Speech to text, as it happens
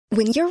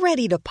When you're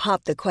ready to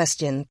pop the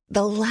question,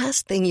 the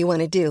last thing you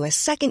want to do is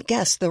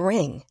second-guess the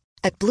ring.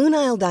 At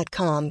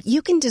BlueNile.com,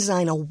 you can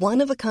design a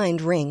one-of-a-kind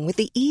ring with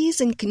the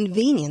ease and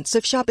convenience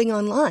of shopping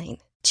online.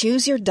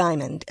 Choose your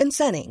diamond and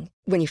setting.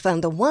 When you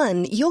find the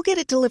one, you'll get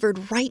it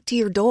delivered right to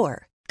your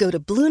door. Go to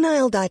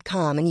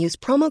BlueNile.com and use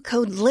promo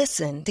code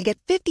LISTEN to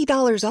get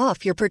 $50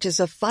 off your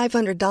purchase of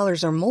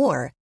 $500 or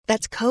more.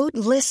 That's code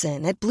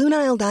LISTEN at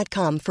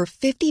BlueNile.com for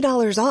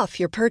 $50 off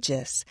your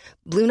purchase.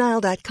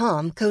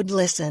 BlueNile.com, code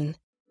LISTEN.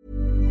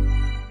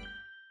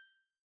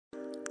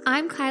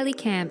 I'm Kylie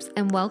Camps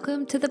and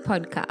welcome to the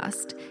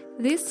podcast.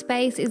 This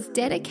space is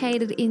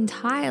dedicated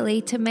entirely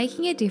to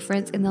making a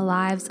difference in the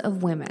lives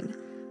of women.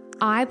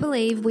 I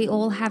believe we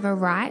all have a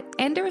right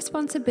and a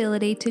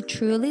responsibility to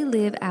truly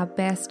live our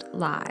best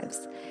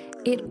lives.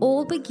 It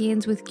all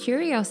begins with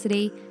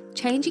curiosity,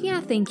 changing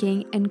our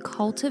thinking, and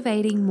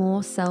cultivating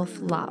more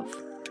self-love.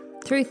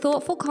 Through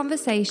thoughtful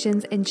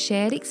conversations and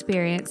shared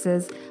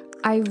experiences,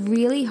 I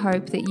really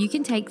hope that you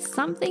can take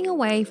something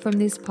away from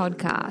this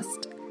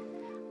podcast.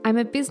 I'm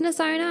a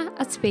business owner,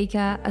 a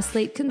speaker, a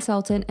sleep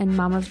consultant, and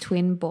mum of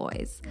twin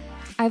boys.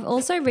 I've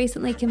also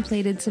recently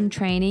completed some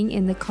training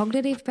in the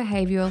cognitive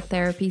behavioral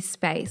therapy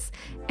space,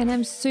 and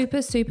I'm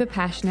super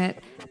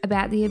passionate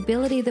about the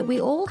ability that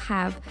we all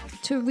have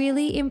to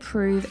really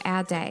improve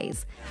our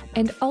days.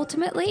 And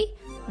ultimately,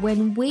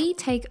 when we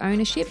take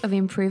ownership of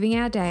improving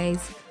our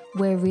days,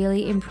 we're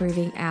really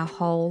improving our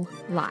whole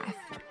life.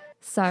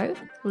 So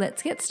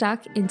let's get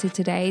stuck into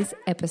today's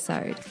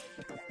episode.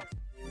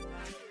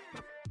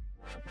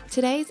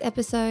 Today's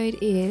episode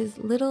is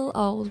little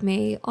old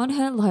me on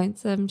her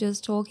lonesome,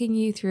 just talking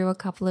you through a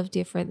couple of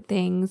different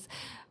things,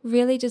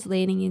 really just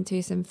leaning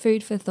into some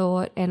food for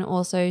thought and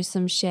also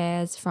some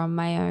shares from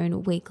my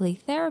own weekly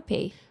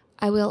therapy.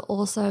 I will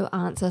also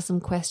answer some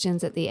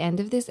questions at the end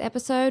of this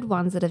episode,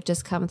 ones that have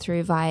just come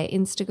through via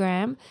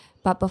Instagram.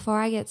 But before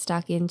I get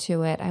stuck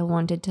into it, I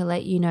wanted to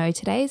let you know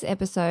today's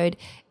episode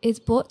is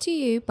brought to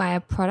you by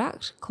a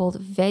product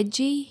called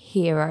Veggie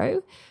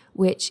Hero,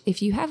 which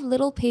if you have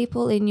little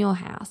people in your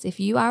house, if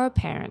you are a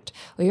parent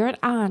or you're an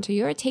aunt or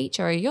you're a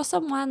teacher or you're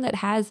someone that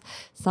has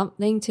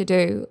something to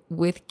do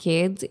with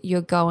kids,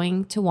 you're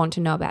going to want to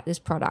know about this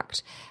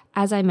product.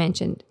 As I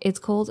mentioned, it's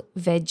called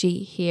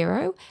Veggie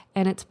Hero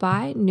and it's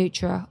by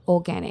Nutra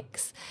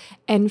Organics.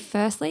 And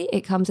firstly,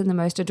 it comes in the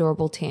most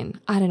adorable tin.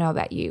 I don't know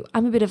about you.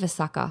 I'm a bit of a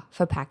sucker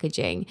for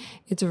packaging.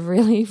 It's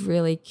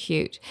really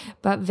cute.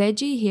 But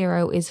Veggie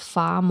Hero is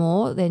far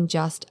more than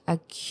just a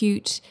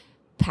cute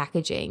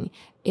packaging.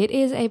 It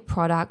is a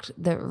product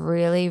that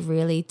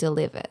really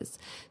delivers.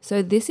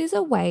 So this is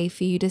a way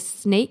for you to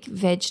sneak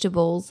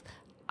vegetables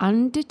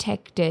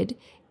undetected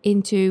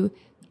into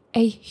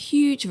a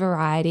huge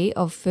variety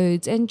of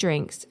foods and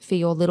drinks for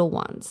your little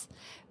ones.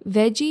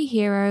 Veggie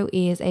Hero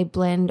is a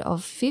blend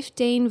of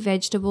 15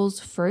 vegetables,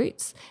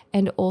 fruits,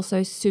 and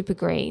also super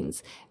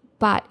greens,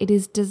 but it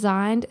is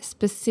designed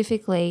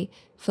specifically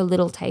for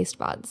little taste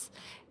buds.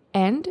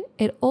 And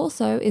it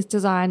also is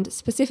designed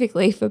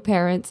specifically for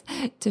parents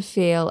to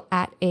feel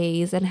at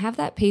ease and have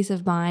that peace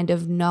of mind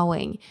of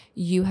knowing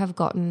you have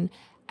gotten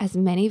as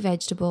many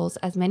vegetables,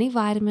 as many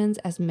vitamins,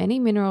 as many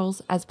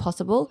minerals as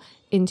possible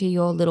into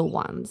your little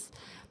ones.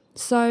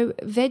 So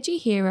Veggie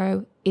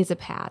Hero is a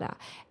powder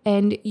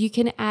and you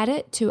can add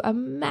it to a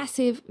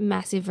massive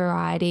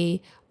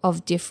variety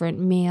of different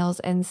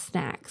meals and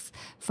snacks,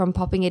 from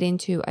popping it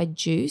into a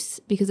juice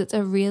because it's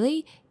a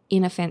really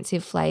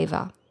inoffensive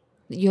flavor.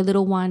 Your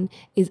little one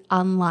is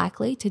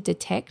unlikely to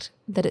detect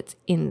that it's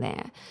in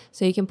there.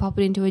 So you can pop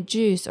it into a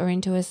juice or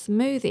into a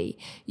smoothie.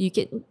 You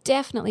can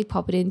definitely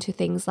pop it into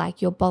things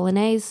like your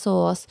bolognese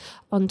sauce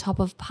on top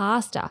of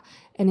pasta.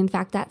 And in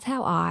fact, that's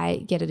how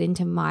I get it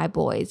into my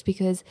boys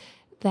because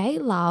they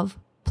love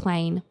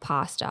plain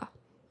pasta.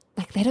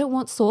 Like they don't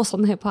want sauce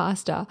on their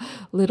pasta,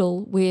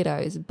 little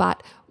weirdos.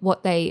 But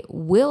what they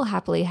will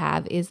happily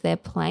have is their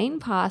plain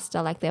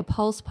pasta, like their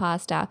pulse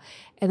pasta.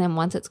 And then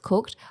once it's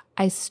cooked,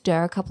 I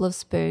stir a couple of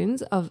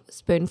spoonfuls of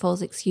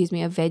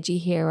Veggie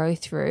Hero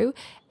through,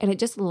 and it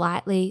just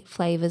lightly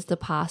flavors the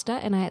pasta.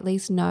 And I at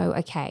least know,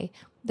 okay,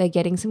 they're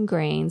getting some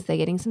greens, they're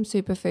getting some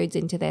superfoods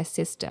into their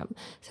system.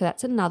 So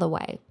that's another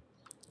way.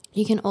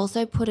 You can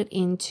also put it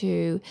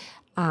into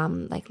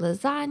like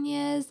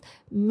lasagnas,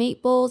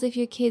 meatballs if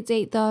your kids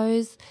eat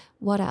those.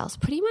 What else?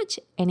 Pretty much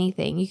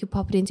anything. You could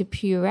pop it into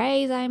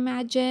purees, I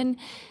imagine.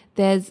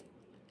 There's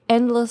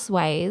endless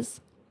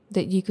ways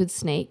that you could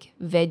sneak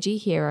Veggie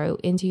Hero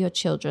into your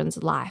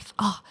children's life.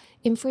 Oh,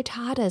 in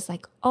frittatas,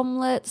 like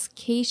omelets,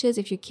 quiches,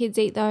 if your kids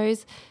eat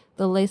those,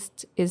 the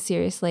list is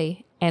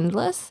seriously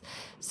endless.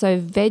 So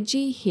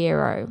Veggie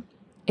Hero,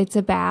 it's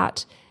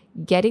about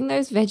getting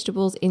those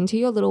vegetables into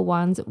your little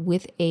ones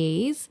with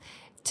ease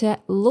to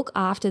look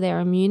after their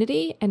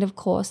immunity and, of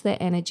course, their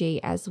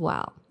energy as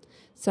well.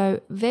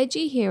 So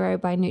Veggie Hero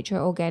by Nutra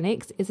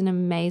Organics is an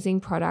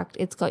amazing product.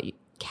 It's got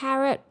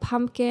carrot,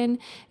 pumpkin,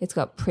 it's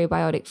got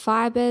prebiotic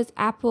fibers,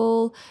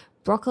 apple,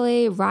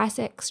 broccoli, rice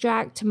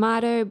extract,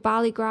 tomato,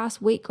 barley grass,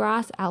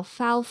 wheatgrass,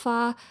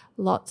 alfalfa,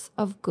 lots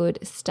of good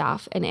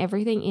stuff. And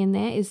everything in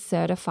there is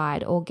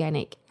certified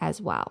organic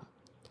as well.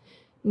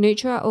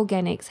 Nutra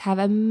Organics have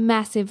a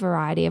massive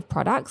variety of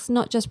products,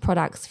 not just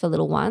products for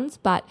little ones,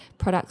 but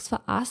products for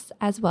us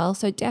as well.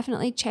 So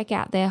definitely check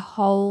out their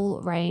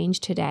whole range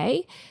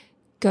today.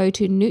 Go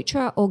to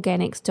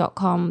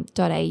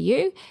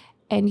nutraorganics.com.au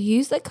and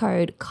use the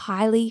code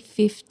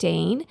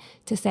Kylie15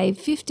 to save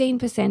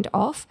 15%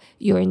 off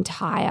your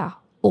entire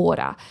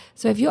order.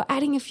 So if you're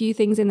adding a few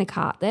things in the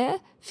cart there,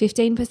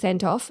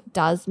 15% off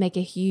does make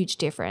a huge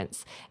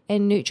difference.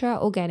 And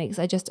Nutra Organics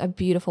are just a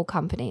beautiful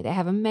company. They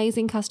have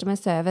amazing customer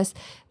service.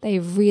 They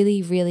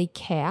really, really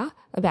care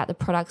about the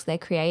products they're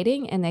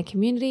creating and their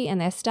community and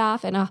their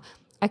staff. And I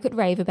could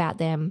rave about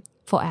them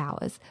for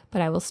hours,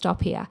 but I will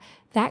stop here.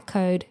 That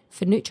code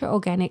for Nutra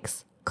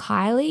Organics,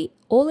 Kylie,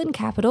 all in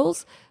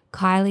capitals,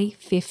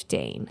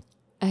 Kylie15.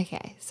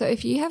 Okay, so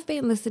if you have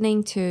been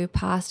listening to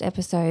past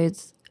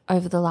episodes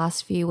over the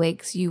last few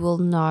weeks, you will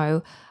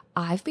know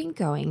I've been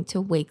going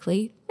to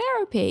weekly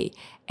therapy.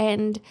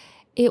 And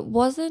it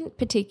wasn't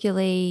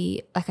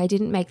particularly, I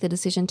didn't make the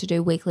decision to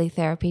do weekly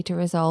therapy to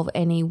resolve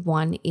any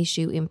one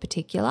issue in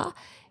particular.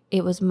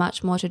 It was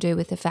much more to do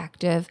with the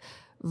fact of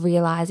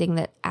realizing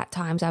that at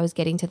times I was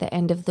getting to the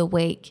end of the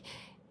week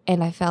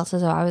and I felt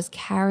as though I was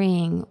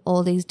carrying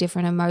all these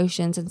different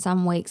emotions, and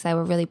some weeks they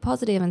were really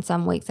positive and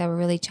some weeks they were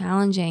really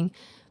challenging,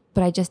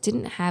 but I just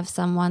didn't have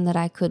someone that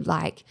I could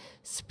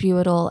spew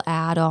it all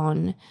out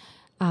on.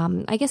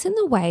 I guess in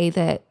the way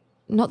that,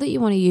 not that you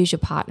want to use your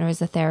partner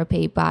as a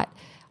therapy, but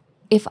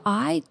if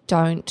I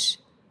don't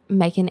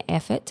make an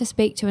effort to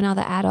speak to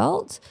another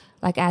adult,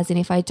 as in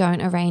if I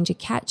don't arrange a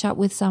catch up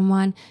with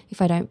someone, if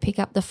I don't pick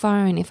up the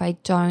phone, if I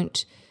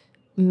don't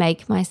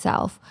make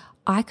myself,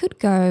 I could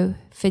go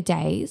for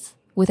days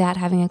without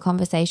having a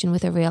conversation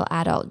with a real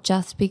adult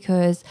just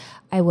because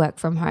I work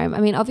from home. I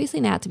mean, obviously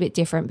now it's a bit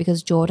different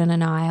because Jordan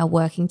and I are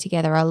working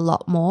together a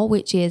lot more,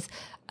 which is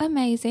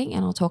amazing,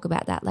 and I'll talk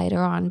about that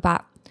later on.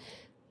 But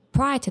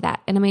prior to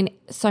that, and I mean,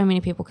 so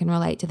many people can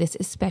relate to this,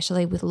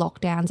 especially with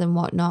lockdowns and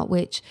whatnot,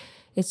 which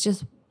it's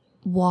just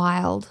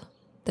wild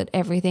that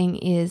everything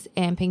is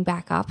amping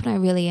back up. And I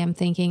really am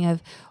thinking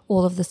of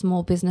all of the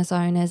small business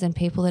owners and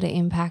people that are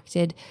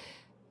impacted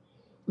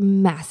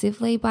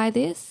massively by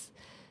this.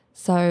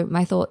 So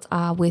my thoughts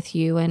are with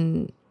you,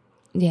 and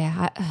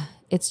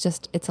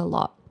it's a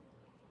lot.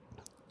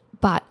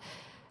 But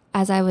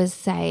as I was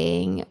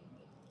saying,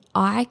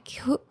 I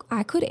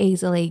could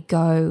easily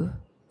go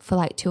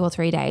for 2 or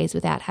 3 days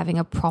without having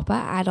a proper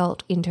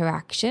adult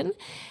interaction.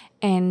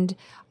 And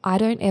I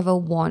don't ever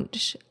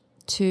want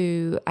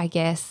to,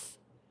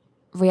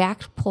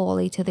 react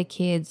poorly to the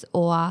kids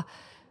or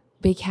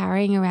be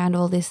carrying around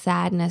all this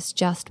sadness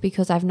just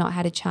because I've not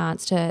had a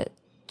chance to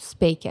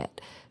speak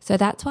it. So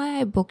that's why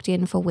I booked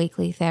in for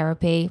weekly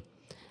therapy.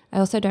 I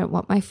also don't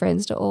want my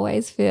friends to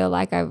always feel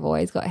like I've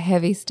always got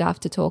heavy stuff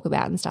to talk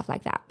about and stuff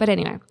like that. But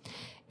anyway,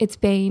 it's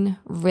been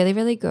really,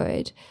 really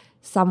good.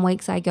 Some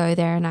weeks I go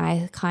there and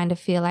I kind of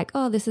feel like,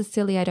 oh, this is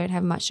silly, I don't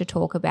have much to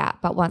talk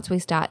about. But once we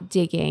start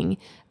digging,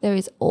 there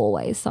is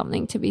always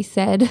something to be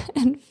said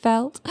and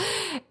felt.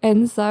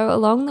 And so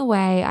along the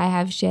way, I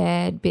have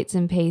shared bits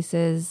and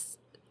pieces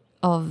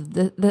of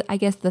the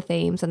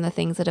themes and the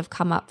things that have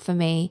come up for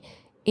me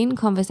in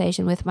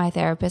conversation with my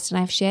therapist.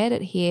 And I've shared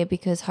it here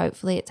because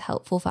hopefully it's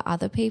helpful for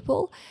other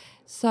people.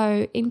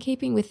 So in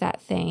keeping with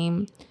that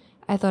theme,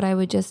 I thought I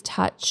would just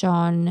touch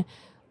on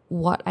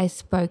what I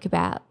spoke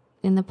about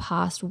in the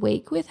past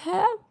week with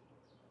her.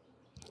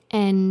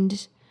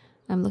 And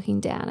I'm looking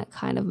down at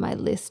kind of my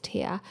list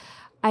here.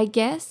 I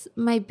guess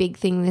my big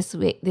thing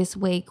this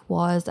week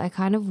was I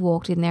kind of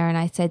walked in there and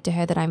I said to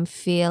her that I'm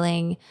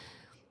feeling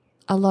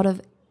a lot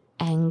of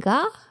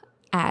anger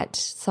at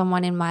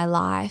someone in my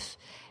life,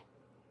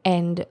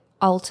 and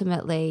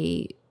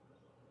ultimately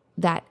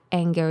that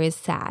anger is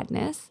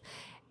sadness.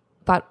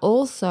 But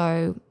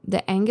also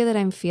the anger that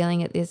I'm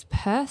feeling at this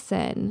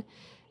person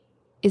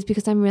is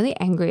because I'm really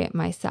angry at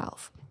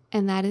myself.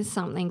 And that is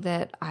something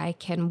that I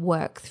can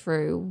work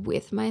through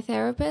with my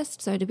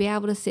therapist. So to be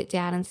able to sit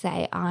down and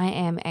say, I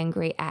am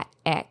angry at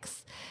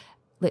X,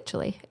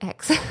 literally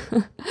X,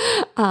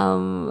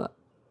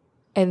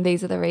 and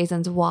these are the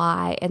reasons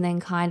why, and then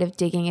kind of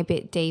digging a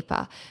bit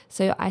deeper.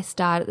 So I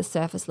start at the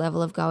surface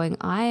level of going,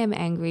 I am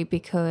angry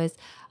because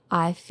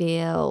I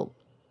feel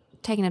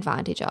taken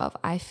advantage of.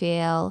 I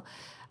feel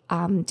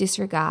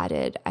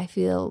disregarded. I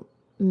feel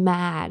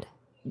mad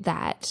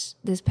that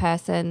this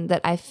person, that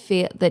I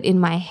feel that in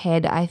my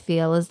head I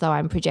feel as though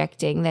I'm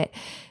projecting that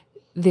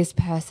this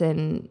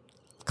person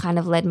kind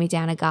of led me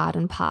down a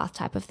garden path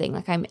type of thing.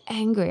 I'm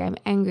angry. And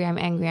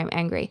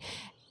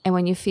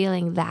when you're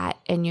feeling that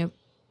and you're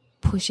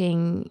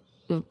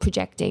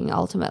projecting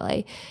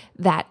ultimately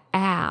that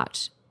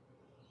out,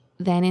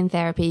 then in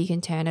therapy you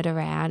can turn it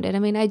around. And I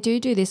mean, I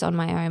do this on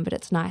my own, but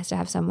it's nice to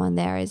have someone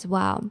there as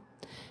well.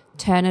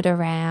 Turn it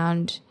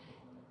around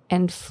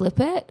and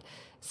flip it.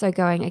 So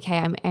going, okay,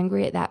 I'm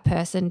angry at that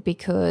person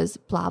because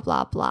blah,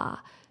 blah,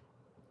 blah.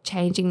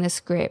 changing the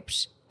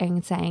script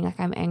and saying like,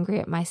 I'm angry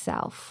at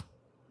myself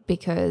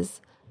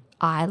because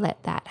I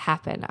let that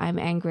happen. I'm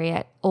angry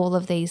at all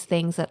of these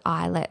things that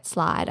I let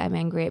slide. I'm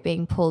angry at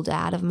being pulled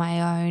out of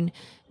my own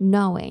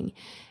knowing.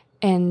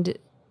 And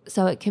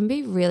so it can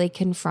be really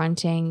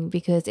confronting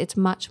because it's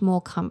much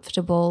more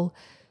comfortable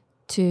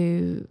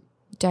to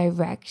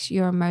direct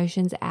your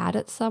emotions out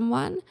at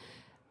someone.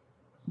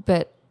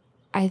 But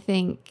I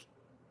think,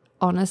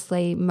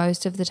 honestly,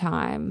 most of the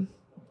time,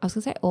 I was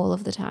going to say all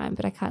of the time,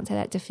 but I can't say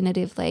that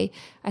definitively.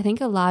 I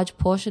think a large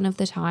portion of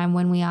the time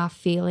when we are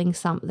feeling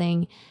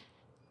something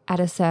at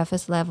a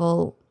surface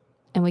level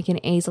and we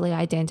can easily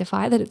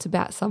identify that it's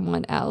about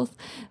someone else,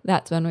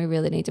 that's when we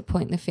really need to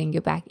point the finger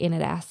back in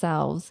at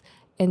ourselves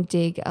and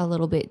dig a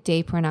little bit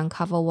deeper and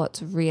uncover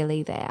what's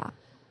really there.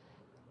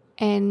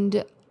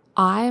 And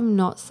I am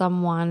not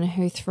someone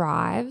who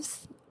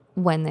thrives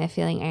when they're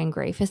feeling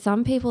angry. For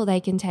some people, they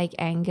can take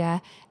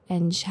anger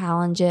and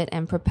challenge it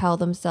and propel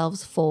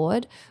themselves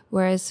forward.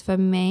 Whereas for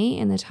me,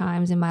 in the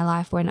times in my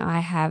life when I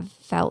have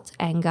felt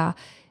anger,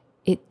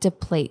 it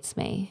depletes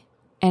me.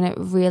 And it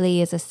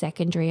really is a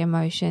secondary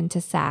emotion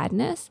to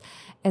sadness.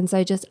 And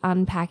so just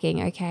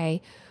unpacking,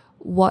 okay,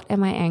 what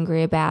am I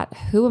angry about?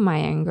 Who am I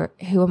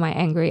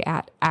angry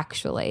at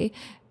actually?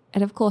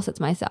 And of course it's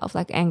myself,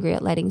 like angry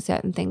at letting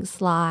certain things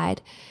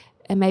slide.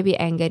 And maybe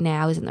anger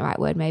now isn't the right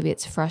word. Maybe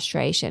it's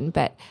frustration.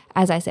 But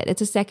as I said,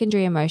 it's a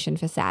secondary emotion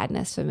for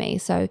sadness for me.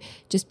 So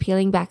just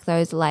peeling back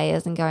those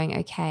layers and going,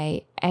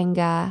 okay,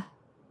 anger,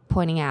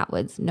 pointing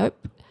outwards.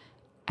 Nope.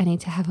 I need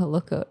to have a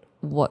look at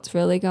what's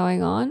really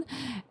going on.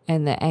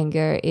 And the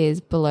anger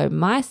is below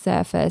my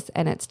surface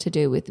and it's to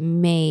do with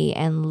me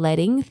and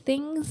letting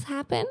things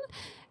happen.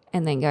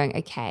 And then going,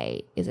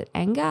 okay, is it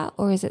anger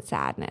or is it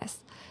sadness?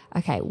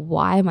 Okay,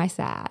 why am I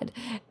sad?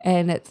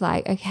 And it's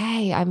like,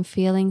 okay, I'm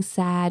feeling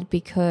sad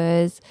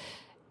because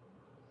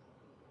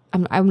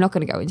I'm not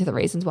going to go into the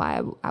reasons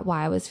why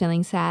I was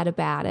feeling sad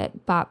about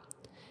it, but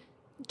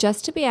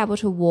just to be able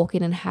to walk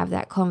in and have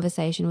that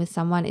conversation with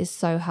someone is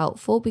so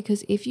helpful,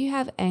 because if you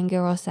have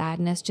anger or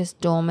sadness just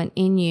dormant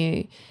in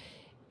you,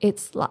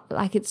 it's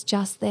like it's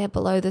just there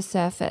below the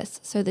surface.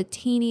 So the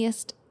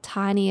teeniest,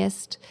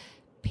 tiniest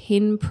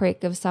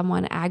pinprick of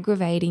someone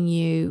aggravating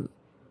you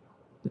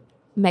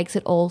makes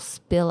it all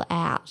spill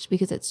out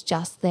because it's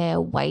just there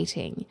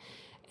waiting.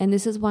 And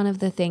this is one of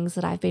the things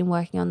that I've been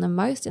working on the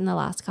most in the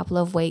last couple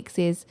of weeks,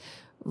 is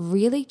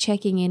really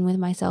checking in with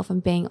myself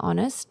and being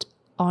honest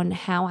on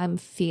how I'm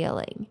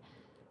feeling.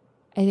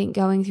 I think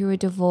going through a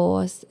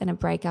divorce and a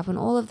breakup and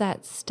all of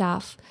that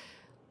stuff,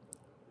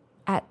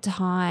 at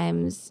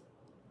times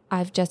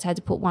I've just had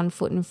to put one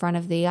foot in front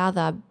of the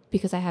other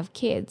because I have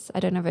kids. I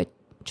don't have a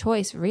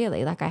choice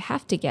really. Like I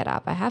have to get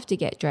up, I have to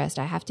get dressed,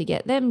 I have to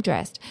get them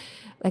dressed.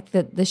 Like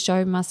the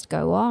show must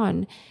go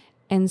on.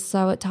 And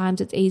so at times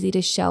it's easy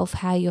to shelf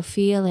how you're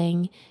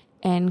feeling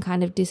and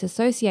kind of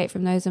disassociate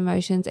from those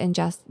emotions and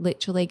just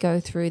literally go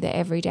through the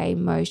everyday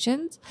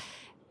motions.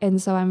 And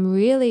so I'm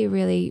really,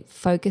 really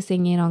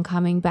focusing in on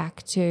coming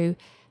back to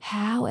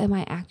how am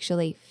I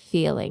actually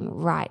feeling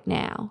right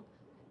now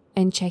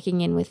and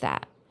checking in with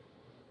that.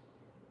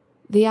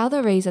 The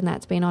other reason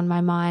that's been on my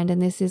mind, and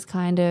this is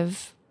kind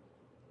of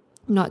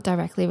not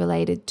directly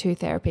related to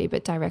therapy,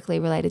 but directly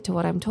related to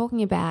what I'm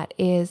talking about,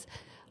 is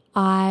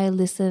I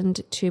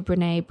listened to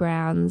Brené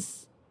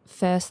Brown's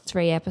first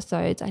 3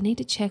 episodes. I need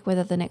to check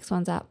whether the next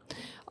one's up,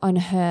 on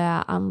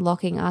her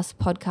Unlocking Us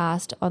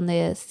podcast, on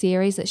the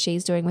series that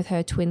she's doing with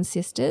her twin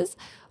sisters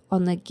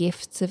on the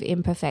gifts of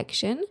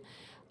imperfection.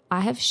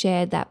 I have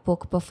shared that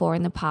book before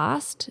in the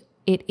past.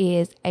 It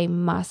is a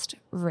must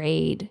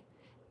read.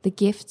 The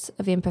Gifts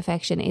of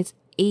Imperfection is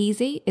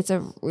easy. It's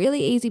a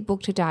really easy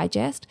book to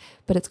digest,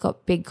 but it's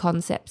got big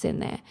concepts in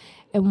there.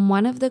 And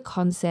one of the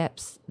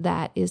concepts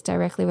that is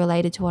directly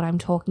related to what I'm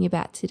talking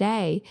about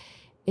today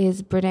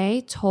is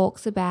Brené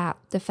talks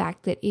about the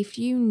fact that if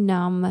you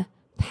numb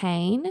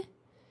pain,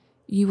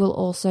 you will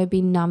also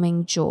be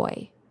numbing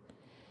joy.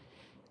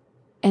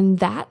 And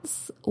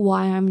that's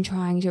why I'm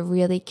trying to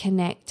really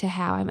connect to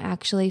how I'm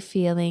actually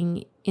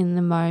feeling in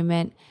the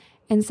moment.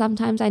 And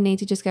sometimes I need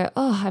to just go,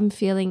 oh, I'm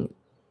feeling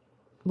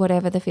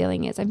whatever the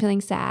feeling is. I'm feeling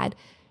sad,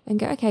 and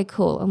go, okay,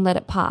 cool, and let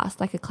it pass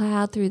like a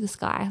cloud through the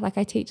sky, like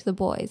I teach the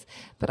boys.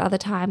 But other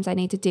times I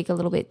need to dig a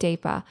little bit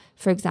deeper.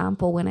 For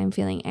example, when I'm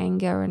feeling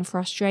anger and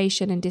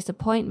frustration and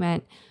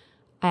disappointment,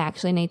 I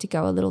actually need to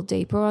go a little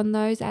deeper on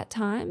those at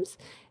times.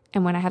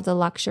 And when I have the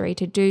luxury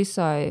to do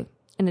so,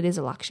 and it is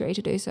a luxury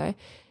to do so,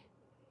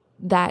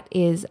 that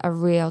is a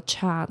real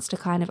chance to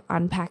kind of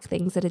unpack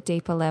things at a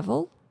deeper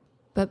level.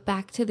 But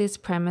back to this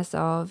premise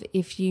of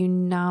if you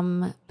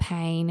numb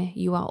pain,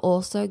 you are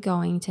also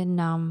going to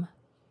numb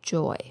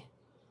joy.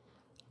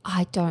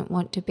 I don't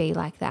want to be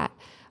like that.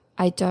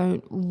 I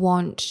don't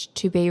want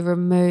to be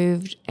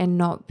removed and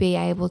not be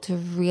able to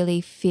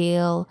really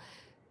feel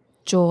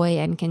joy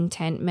and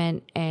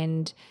contentment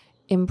and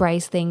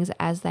embrace things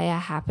as they are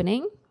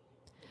happening.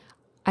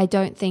 I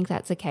don't think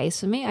that's the case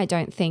for me. I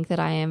don't think that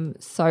I am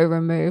so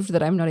removed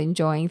that I'm not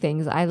enjoying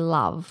things I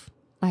love.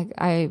 Like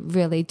I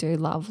really do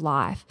love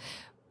life.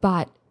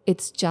 But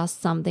it's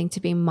just something to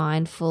be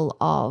mindful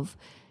of.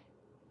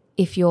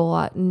 If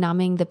you're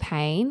numbing the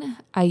pain,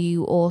 are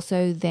you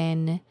also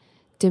then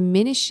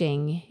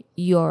diminishing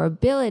your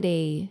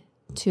ability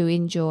to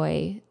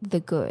enjoy the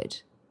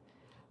good?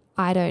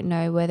 I don't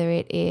know whether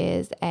it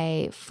is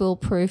a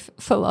foolproof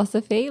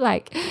philosophy.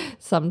 Like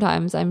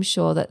sometimes I'm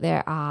sure that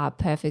there are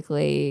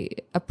perfectly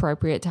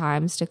appropriate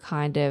times to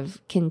kind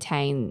of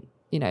contain,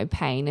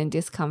 pain and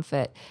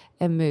discomfort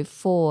and move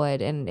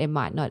forward, and it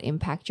might not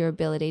impact your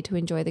ability to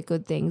enjoy the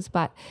good things,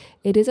 but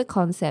it is a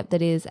concept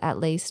that is at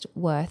least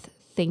worth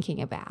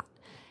thinking about.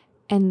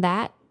 And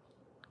that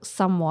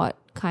somewhat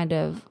kind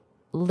of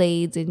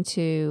leads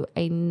into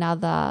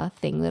another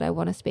thing that I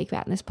want to speak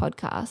about in this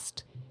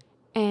podcast.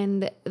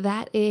 And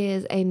that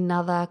is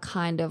another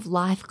kind of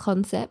life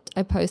concept.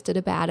 I posted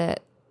about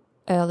it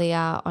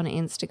earlier on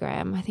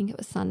Instagram. I think it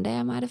was Sunday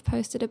I might have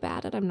posted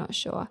about it. I'm not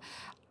sure.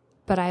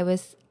 But I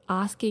was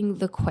asking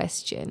the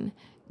question,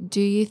 do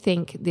you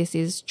think this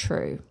is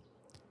true?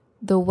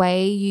 The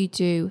way you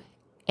do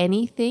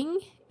anything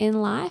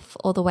in life,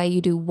 or the way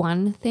you do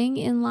one thing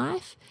in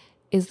life,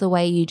 is the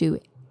way you do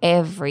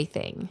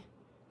everything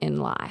in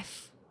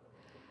life.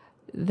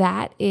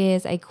 That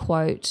is a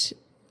quote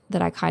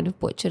that I kind of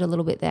butchered a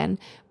little bit then,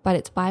 but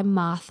it's by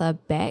Martha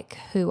Beck,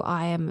 who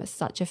I am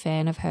such a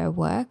fan of her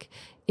work.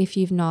 If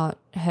you've not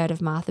heard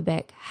of Martha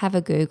Beck, have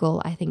a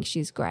Google. I think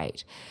she's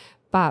great.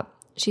 But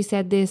she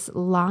said this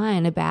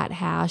line about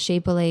how she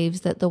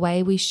believes that the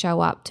way we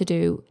show up to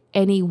do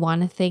any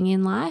one thing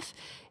in life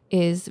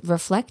is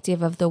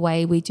reflective of the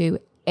way we do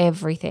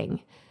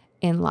everything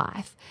in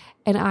life.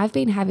 And I've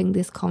been having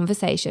this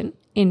conversation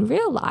in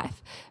real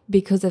life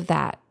because of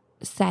that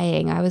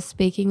saying. I was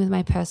speaking with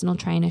my personal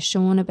trainer,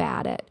 Sean,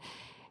 about it.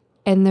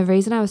 And the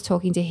reason I was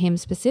talking to him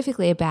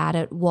specifically about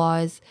it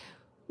was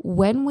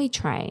when we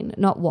train,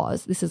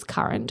 this is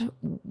current,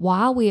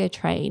 while we are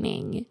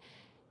training,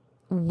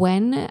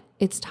 when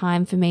it's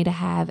time for me to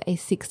have a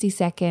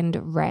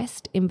 60-second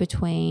rest in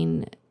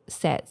between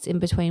sets, in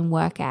between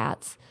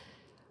workouts,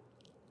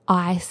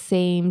 I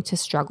seem to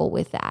struggle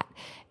with that.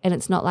 And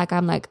it's not like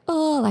I'm like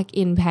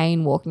in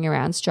pain, walking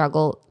around,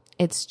 struggle.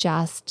 It's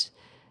just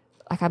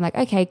like I'm like,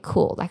 okay,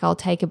 cool. Like I'll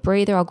take a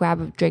breather, I'll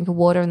grab a drink of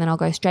water, and then I'll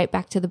go straight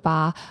back to the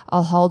bar.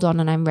 I'll hold on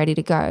and I'm ready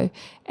to go.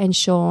 And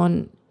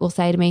Sean will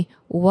say to me,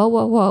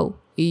 whoa,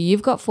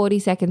 you've got 40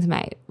 seconds,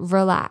 mate,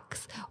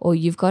 relax. Or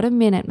you've got a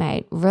minute,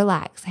 mate,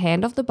 relax.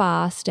 Hand off the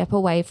bar, step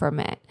away from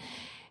it.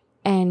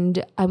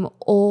 And I'm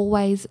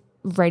always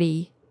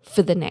ready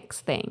for the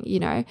next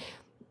thing,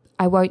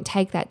 I won't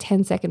take that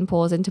 10-second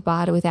pause in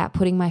Tabata without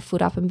putting my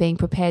foot up and being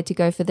prepared to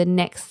go for the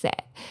next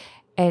set.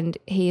 And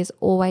he is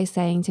always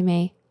saying to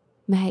me,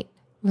 mate,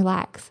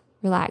 relax.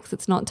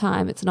 It's not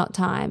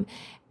time.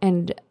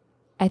 And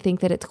I think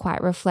that it's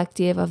quite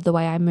reflective of the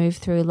way I move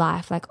through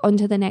life, like on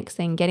to the next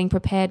thing, getting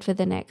prepared for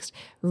the next,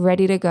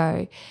 ready to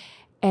go.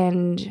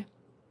 And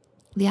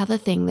the other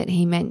thing that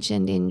he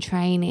mentioned in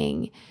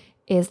training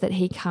is that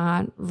he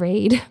can't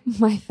read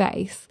my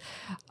face.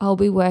 I'll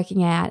be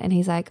working out and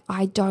he's like,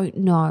 I don't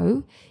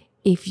know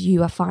if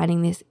you are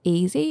finding this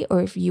easy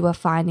or if you are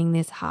finding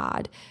this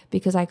hard,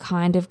 because I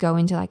kind of go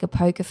into like a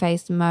poker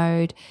face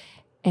mode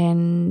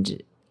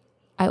and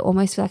I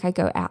almost feel like I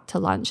go out to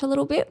lunch a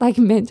little bit, like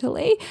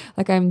mentally,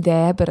 like I'm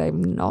there, but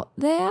I'm not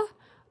there.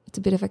 It's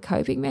a bit of a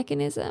coping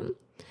mechanism.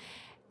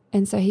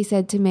 And so he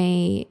said to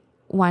me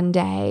one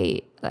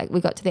day, like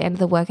we got to the end of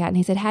the workout and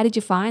he said, how did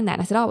you find that?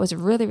 And I said, it was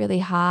really, really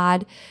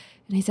hard.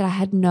 And he said, I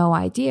had no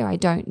idea. I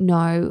don't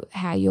know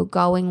how you're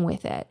going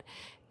with it.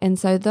 And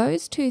so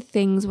those two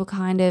things were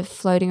kind of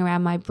floating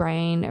around my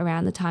brain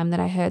around the time that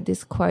I heard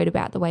this quote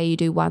about the way you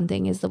do one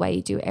thing is the way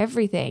you do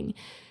everything.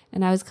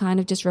 And I was kind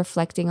of just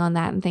reflecting on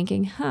that and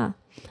thinking,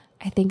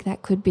 I think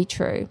that could be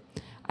true.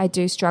 I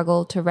do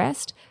struggle to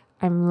rest.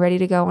 I'm ready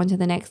to go on to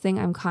the next thing.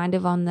 I'm kind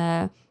of on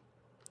the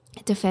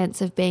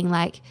defense of being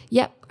like,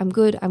 yep, I'm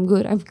good,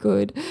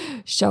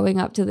 showing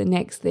up to the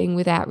next thing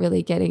without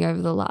really getting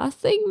over the last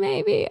thing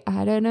maybe.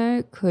 I don't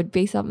know, could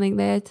be something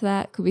there to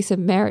that, could be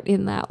some merit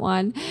in that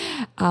one.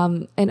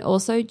 And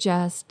also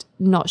just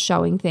not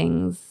showing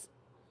things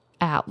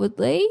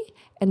outwardly.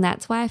 And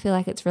that's why I feel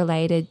like it's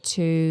related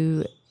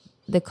to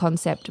the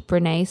concept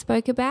Brene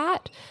spoke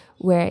about,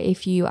 where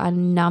if you are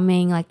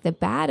numbing like the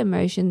bad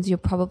emotions, you're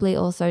probably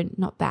also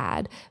not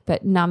bad,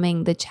 but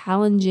numbing the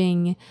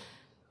challenging,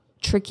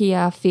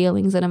 trickier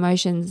feelings and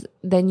emotions,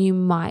 then you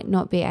might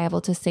not be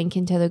able to sink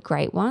into the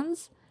great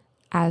ones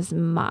as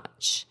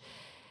much.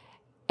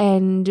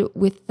 And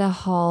with the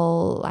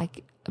whole,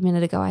 like a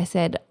minute ago, I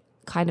said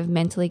kind of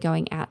mentally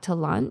going out to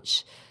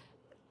lunch.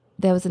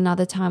 There was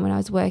another time when I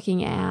was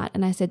working out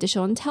and I said to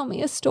Sean, tell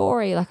me a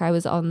story. Like I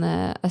was on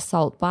the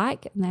assault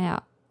bike and they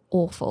are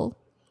awful.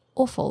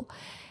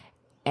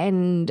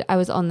 And I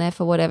was on there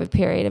for whatever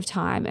period of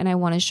time and I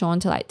wanted Sean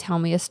to like tell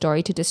me a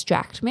story to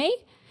distract me.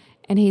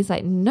 And he's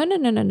like,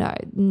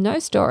 no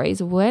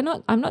stories.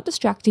 I'm not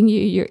distracting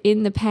you. You're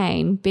in the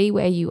pain. Be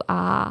where you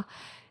are.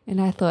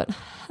 And I thought,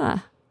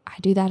 I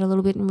do that a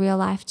little bit in real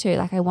life too.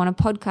 Like I want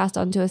a podcast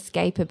on to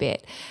escape a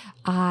bit.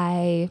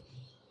 I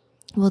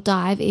we'll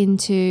dive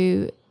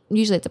into,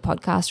 usually it's a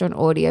podcast or an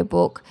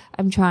audiobook.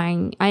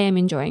 I am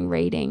enjoying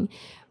reading,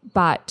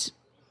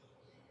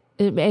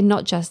 and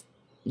not just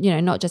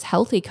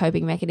healthy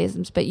coping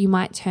mechanisms, but you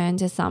might turn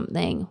to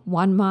something.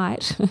 One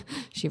might,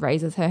 she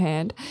raises her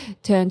hand,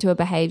 turn to a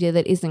behavior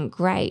that isn't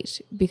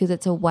great because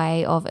it's a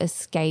way of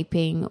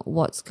escaping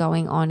what's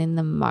going on in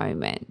the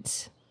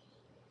moment.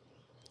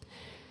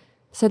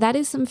 So that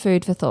is some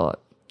food for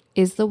thought.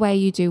 Is the way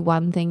you do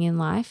one thing in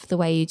life the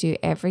way you do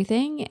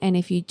everything? And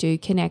if you do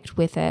connect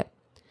with it,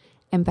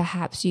 and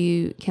perhaps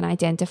you can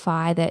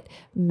identify that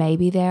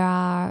maybe there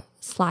are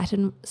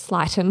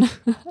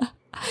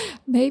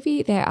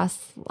maybe there are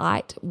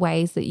slight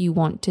ways that you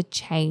want to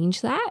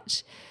change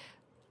that.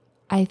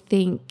 I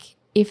think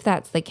if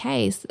that's the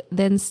case,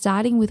 then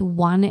starting with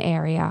one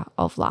area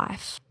of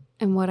life.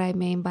 And what I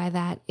mean by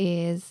that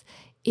is,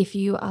 if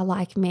you are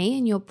like me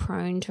and you're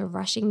prone to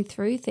rushing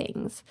through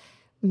things,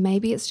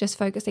 maybe it's just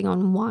focusing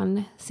on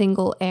one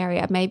single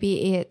area.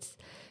 Maybe it's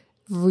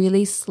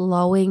really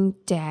slowing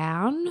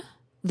down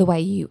the way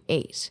you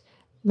eat.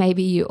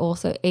 Maybe you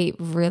also eat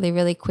really,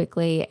 really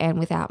quickly and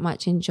without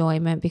much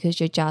enjoyment because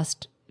you're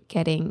just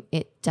getting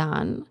it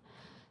done.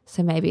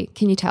 So maybe,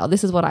 can you tell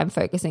this is what I'm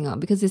focusing on?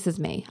 Because this is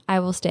me. I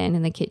will stand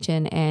in the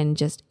kitchen and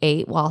just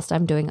eat whilst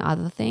I'm doing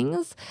other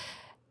things.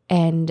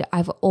 And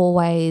I've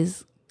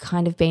always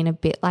kind of been a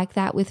bit like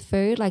that with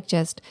food, like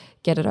just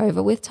get it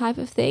over with type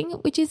of thing,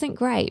 which isn't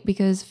great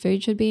because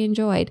food should be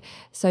enjoyed.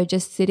 So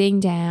just sitting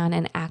down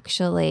and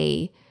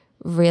actually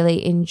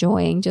really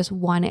enjoying just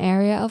one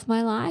area of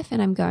my life,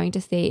 and I'm going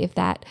to see if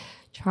that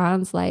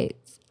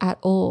translates at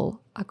all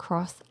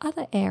across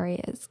other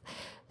areas.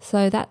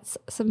 So that's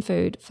some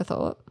food for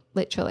thought,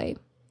 literally.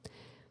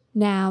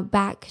 Now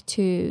back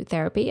to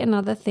therapy.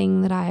 Another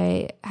thing that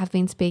I have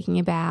been speaking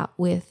about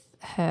with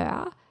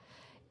her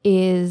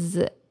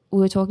is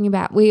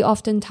we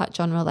often touch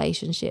on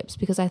relationships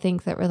because I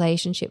think that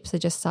relationships are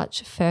just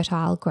such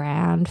fertile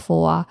ground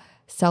for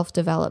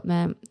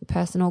self-development,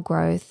 personal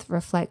growth,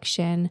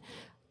 reflection,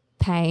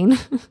 pain,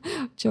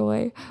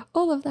 joy,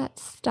 all of that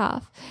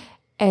stuff.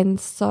 And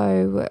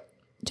so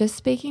just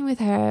speaking with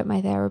her,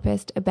 my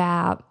therapist,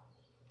 about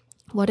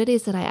what it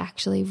is that I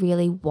actually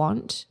really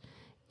want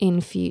in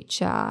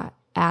future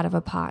out of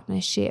a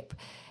partnership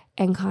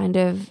and kind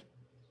of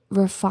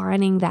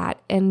refining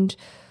that. And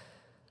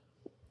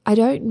I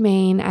don't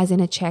mean as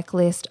in a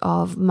checklist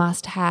of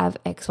must have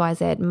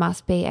XYZ,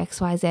 must be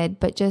XYZ,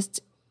 but just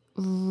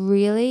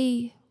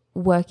really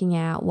working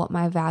out what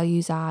my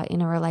values are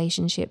in a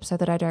relationship so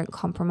that I don't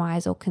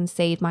compromise or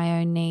concede my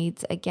own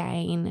needs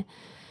again.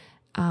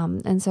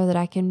 And so that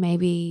I can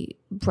maybe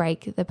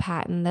break the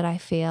pattern that I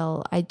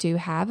feel I do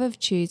have of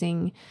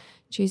choosing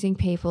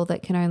people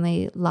that can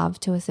only love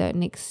to a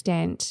certain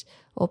extent,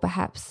 or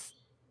perhaps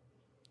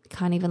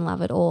can't even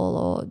love at all,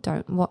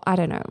 or I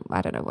don't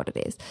know what it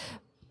is.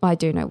 I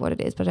do know what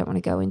it is, but I don't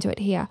want to go into it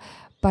here.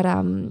 But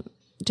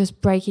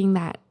just breaking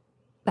that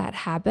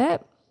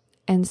habit.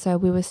 And so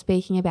we were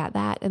speaking about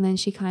that, and then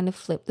she kind of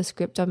flipped the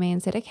script on me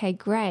and said, okay,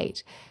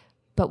 great,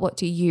 but what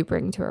do you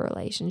bring to a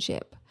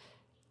relationship?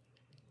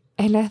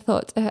 And I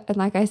thought, and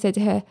like I said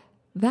to her,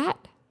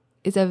 that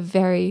is a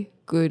very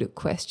good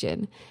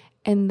question.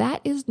 And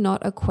that is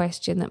not a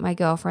question that my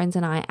girlfriends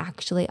and I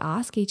actually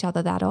ask each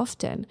other that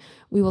often.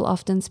 We will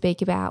often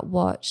speak about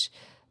what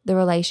the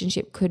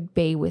relationship could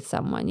be with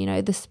someone,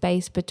 the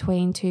space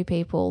between two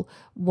people,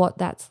 what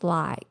that's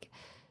like,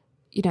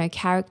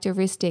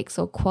 characteristics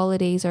or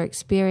qualities or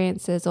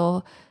experiences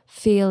or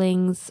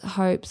feelings,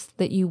 hopes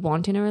that you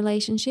want in a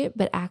relationship,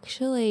 but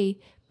actually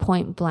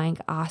point blank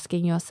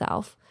asking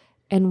yourself,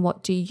 and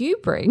what do you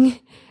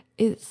bring?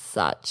 Is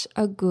such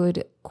a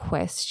good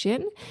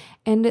question.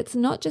 And it's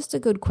not just a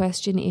good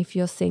question if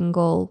you're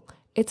single,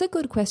 it's a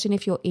good question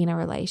if you're in a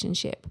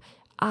relationship.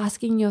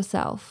 Asking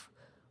yourself,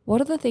 what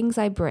are the things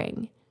I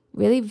bring?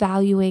 Really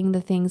valuing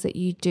the things that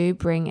you do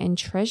bring and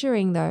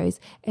treasuring those,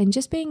 and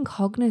just being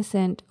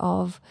cognizant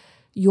of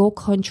your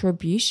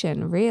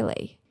contribution,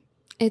 really.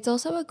 It's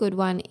also a good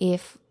one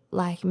if,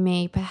 like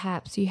me,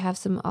 perhaps you have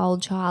some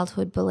old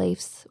childhood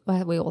beliefs.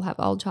 Well, we all have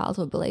old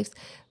childhood beliefs.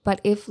 But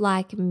if,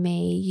 like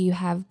me, you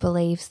have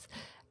beliefs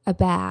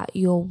about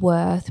your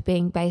worth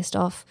being based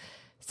off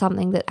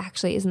something that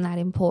actually isn't that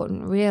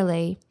important,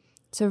 really,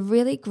 it's a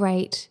really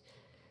great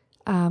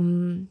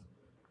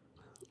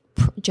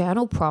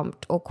journal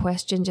prompt or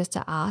question just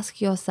to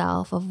ask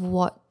yourself of,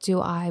 what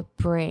do I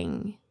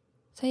bring?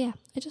 So yeah,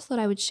 I just thought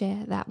I would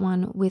share that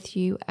one with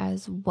you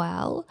as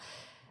well.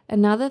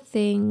 Another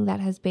thing that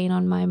has been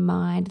on my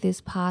mind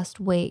this past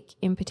week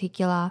in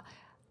particular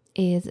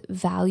is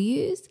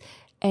values.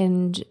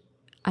 And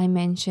I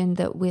mentioned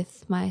that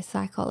with my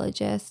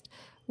psychologist,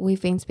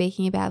 we've been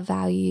speaking about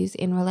values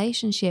in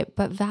relationship,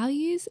 but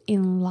values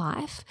in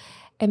life.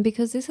 And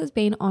because this has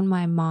been on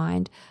my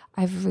mind,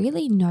 I've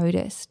really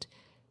noticed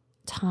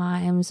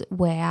times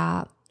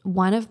where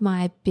one of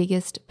my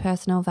biggest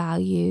personal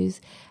values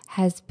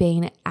has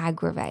been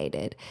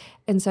aggravated.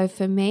 And so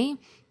for me,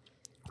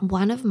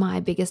 one of my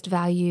biggest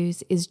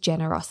values is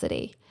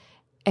generosity.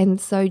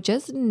 And so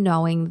just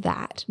knowing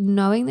that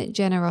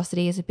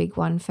generosity is a big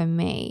one for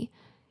me,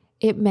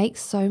 it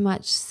makes so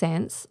much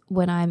sense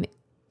when I'm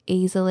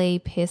easily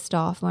pissed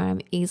off, when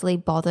I'm easily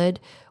bothered,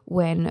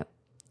 when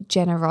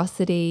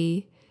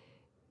generosity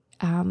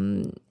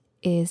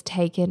is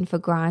taken for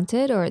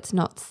granted or it's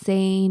not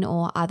seen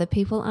or other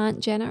people aren't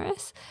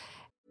generous.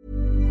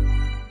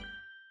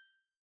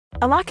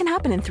 A lot can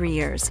happen in 3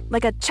 years,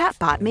 like a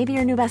chatbot may be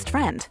your new best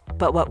friend.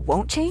 But what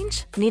won't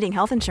change? Needing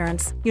health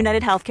insurance.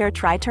 United Healthcare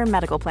Tri-Term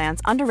Medical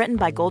Plans, underwritten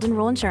by Golden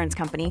Rule Insurance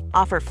Company,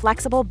 offer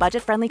flexible,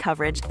 budget-friendly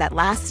coverage that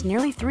lasts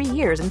nearly 3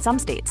 years in some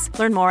states.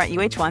 Learn more at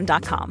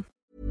uh1.com.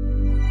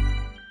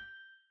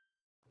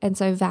 And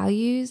so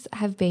values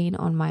have been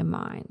on my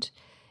mind.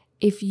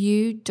 If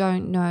you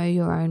don't know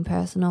your own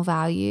personal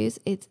values,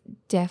 it's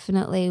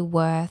definitely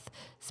worth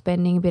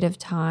spending a bit of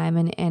time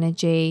and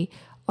energy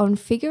on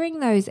figuring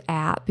those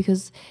out,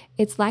 because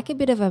it's like a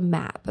bit of a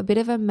map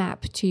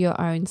to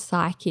your own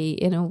psyche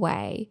in a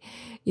way,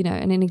 you know.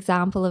 And an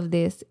example of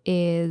this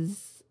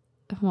is,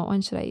 what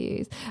one should I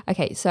use?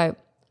 Okay, so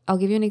I'll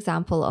give you an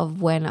example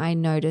of when I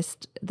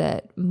noticed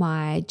that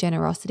my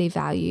generosity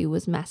value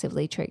was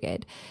massively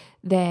triggered.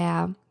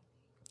 There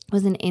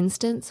was an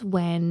instance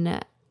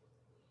when,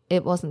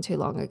 it wasn't too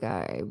long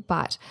ago,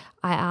 but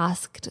I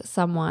asked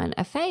someone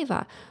a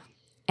favor,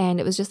 and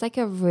it was just like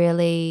a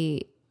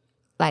really,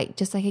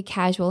 just like a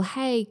casual,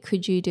 hey,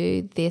 could you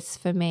do this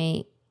for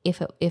me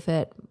if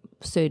it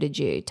suited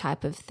you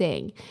type of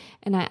thing.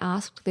 And I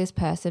asked this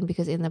person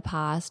because in the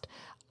past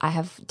I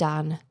have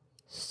done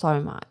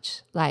so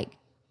much, like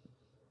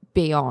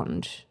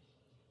beyond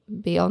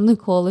the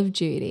call of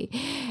duty.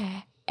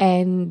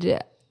 And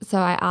so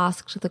I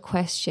asked the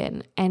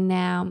question, and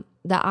now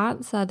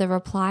the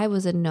reply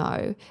was a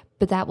no,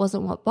 but that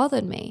wasn't what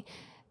bothered me.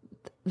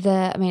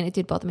 It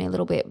did bother me a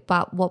little bit,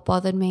 but what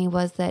bothered me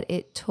was that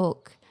it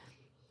took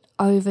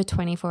over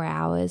 24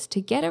 hours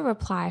to get a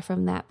reply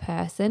from that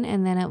person,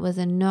 and then it was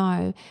a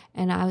no.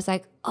 And I was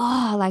like,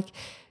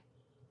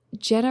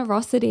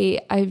 generosity,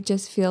 I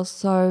just feel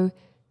so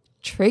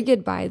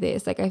triggered by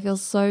this. I feel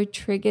so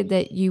triggered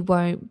that you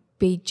won't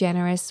be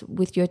generous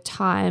with your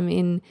time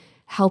in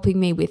helping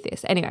me with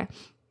this. Anyway,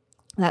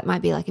 that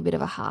might be a bit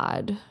of a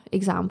hard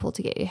example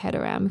to get your head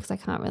around because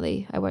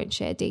I won't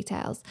share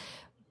details.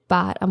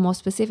 But a more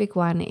specific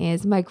one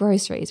is my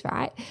groceries,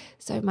 right?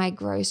 So my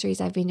groceries,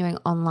 I've been doing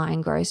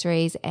online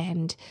groceries,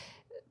 and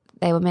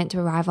they were meant to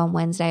arrive on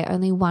Wednesday.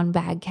 Only one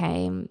bag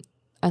came,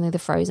 only the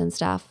frozen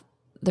stuff.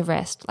 The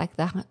rest,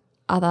 the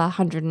other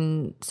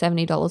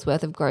 $170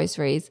 worth of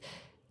groceries,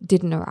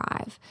 didn't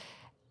arrive.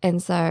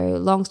 And so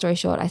long story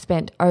short, I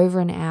spent over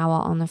an hour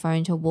on the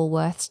phone to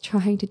Woolworths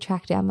trying to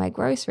track down my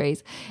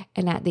groceries.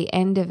 And at the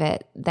end of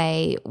it,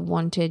 they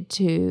wanted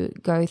to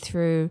go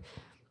through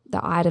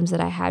the items that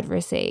I had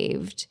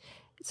received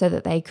so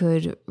that they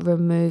could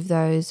remove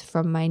those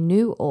from my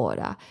new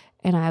order.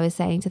 And I was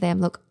saying to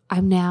them, look,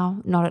 I'm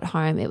now not at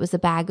home. It was a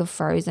bag of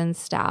frozen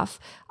stuff.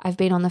 I've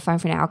been on the phone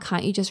for an hour.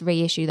 Can't you just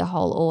reissue the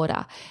whole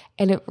order?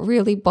 And it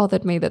really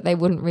bothered me that they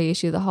wouldn't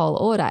reissue the whole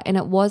order. And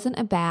it wasn't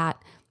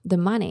about the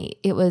money.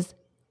 It was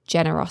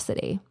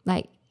generosity.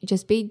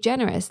 Just be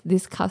generous.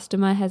 This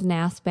customer has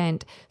now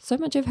spent so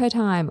much of her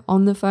time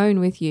on the phone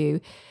with you,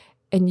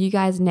 and you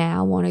guys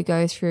now want to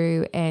go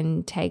through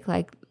and take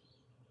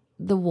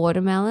the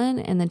watermelon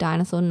and the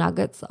dinosaur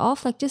nuggets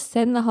off. Just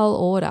send the whole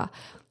order,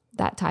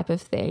 that type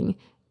of thing.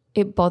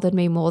 It bothered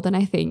me more than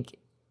I think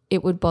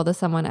it would bother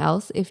someone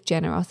else if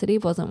generosity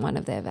wasn't one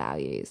of their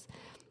values.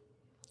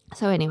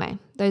 So anyway,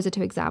 those are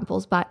two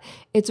examples, but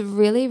it's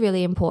really,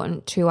 really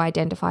important to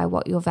identify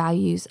what your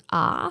values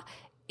are.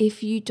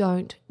 If you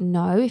don't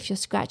know, if you're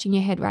scratching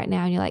your head right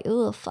now and you're like,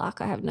 oh, fuck,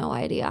 I have no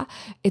idea,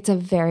 it's a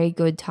very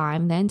good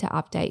time then to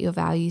update your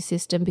value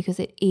system, because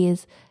it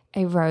is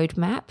a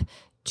roadmap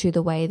to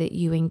the way that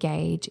you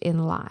engage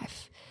in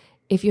life.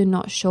 If you're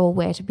not sure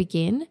where to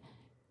begin,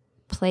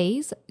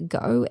 please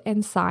go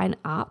and sign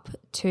up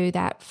to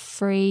that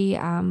free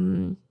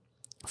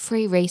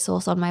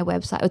resource on my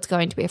website. It's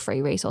going to be a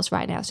free resource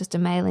right now. It's just a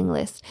mailing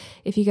list.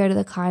 If you go to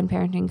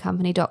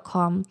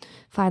thekindparentingcompany.com,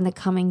 find the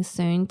coming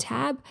soon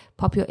tab,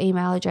 pop your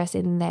email address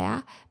in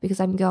there,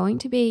 because I'm going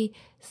to be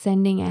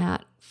sending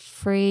out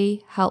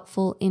free,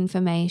 helpful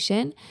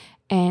information.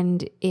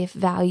 And if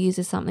values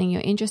is something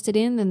you're interested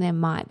in, then there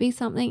might be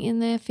something in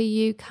there for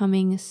you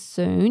coming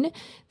soon.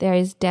 There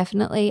is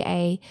definitely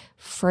a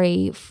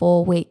free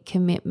 4-week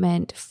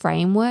commitment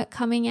framework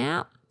coming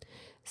out.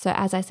 So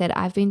as I said,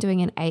 I've been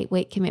doing an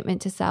 8-week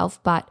commitment to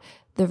self, but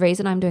the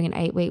reason I'm doing an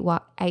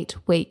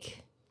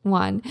 8-week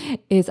one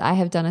is I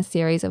have done a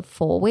series of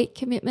 4-week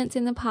commitments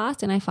in the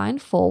past, and I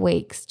find 4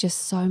 weeks just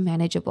so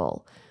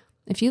manageable.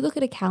 If you look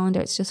at a calendar,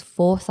 it's just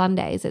 4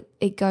 Sundays.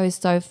 It goes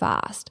so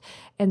fast.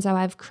 And so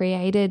I've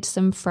created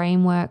some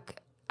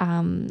framework,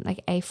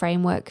 a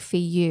framework for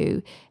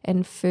you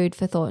and food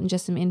for thought and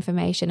just some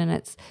information. And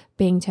it's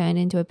being turned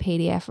into a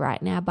PDF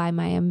right now by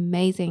my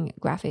amazing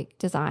graphic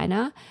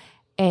designer.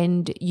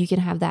 And you can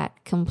have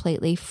that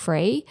completely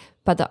free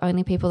but the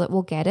only people that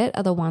will get it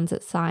are the ones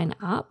that sign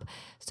up.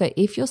 So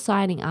if you're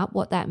signing up,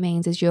 what that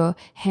means is you're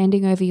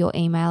handing over your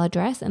email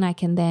address, and I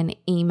can then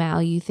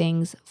email you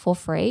things for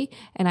free.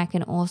 And I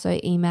can also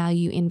email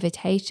you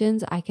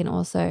invitations. I can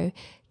also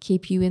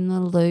keep you in the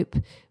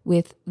loop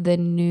with the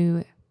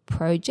new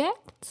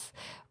projects,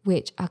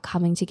 which are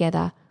coming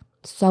together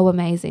so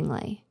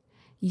amazingly.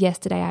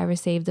 Yesterday, I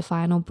received the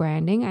final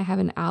branding. I have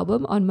an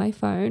album on my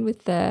phone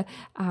with the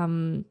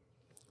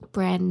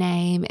brand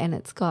name, and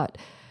it's got,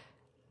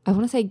 I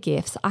want to say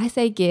GIFs. I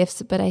say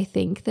GIFs, but I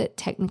think that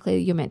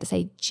technically you're meant to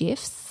say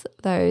GIFs,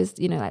 those,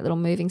 like little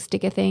moving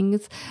sticker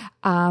things.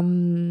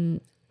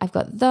 I've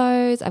got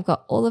those. I've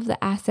got all of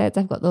the assets.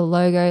 I've got the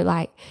logo.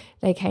 Like,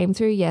 they came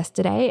through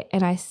yesterday,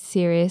 and I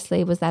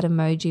seriously was that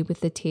emoji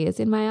with the tears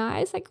in my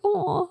eyes. Like,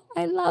 oh,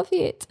 I love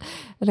it.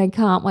 And I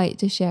can't wait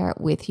to share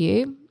it with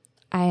you.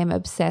 I am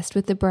obsessed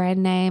with the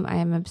brand name. I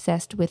am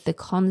obsessed with the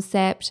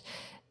concept.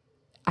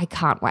 I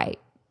can't wait.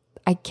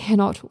 I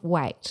cannot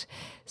wait.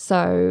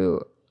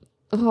 So,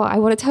 I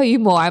want to tell you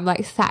more. I'm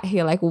like sat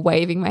here like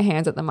waving my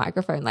hands at the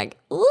microphone like,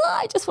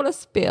 I just want to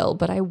spill,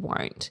 but I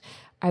won't.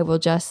 I will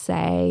just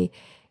say,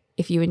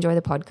 if you enjoy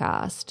the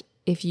podcast,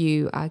 if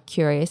you are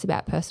curious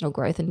about personal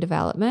growth and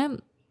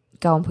development,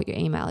 go and put your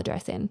email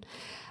address in.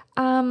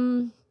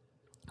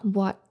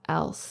 What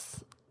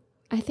else?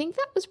 I think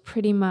that was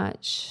pretty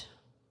much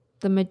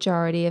the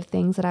majority of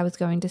things that I was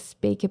going to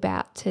speak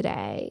about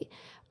today.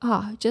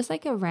 Just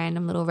like a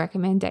random little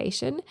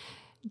recommendation.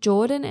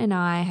 Jordan and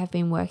I have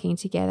been working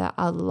together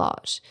a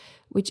lot,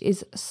 which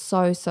is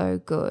so, so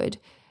good.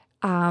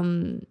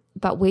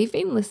 But we've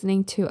been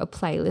listening to a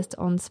playlist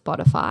on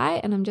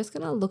Spotify, and I'm just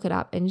going to look it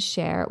up and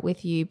share it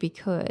with you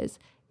because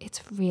it's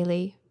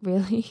really,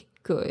 really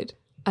good.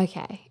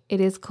 Okay,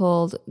 it is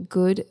called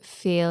Good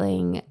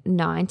Feeling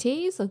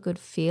 90s or Good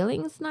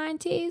Feelings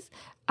 90s.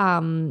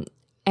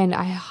 And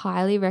I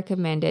highly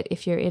recommend it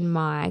if you're in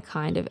my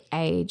kind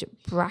like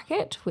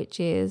bracket, which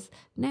is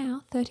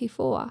now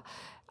 34.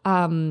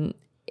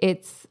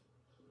 It's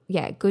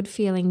Good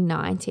Feeling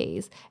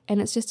 90s.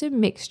 And it's just a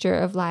mixture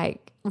of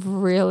like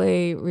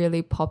really,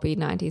 really poppy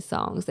 90s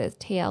songs. There's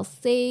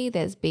TLC,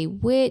 there's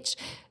Bewitched,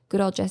 good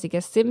old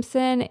Jessica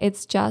Simpson.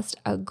 It's just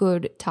a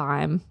good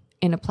time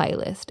in a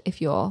playlist if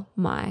you're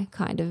my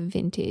kind of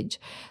vintage.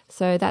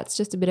 So that's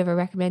just a bit of a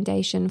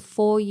recommendation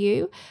for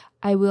you.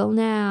 I will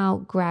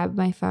now grab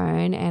my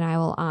phone and I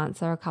will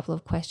answer a couple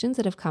of questions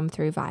that have come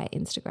through via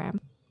Instagram.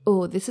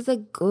 Oh, this is a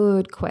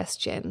good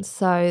question.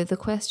 So the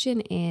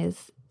question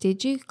is,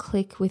 did you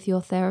click with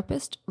your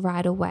therapist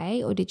right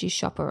away or did you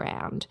shop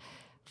around?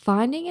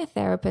 Finding a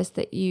therapist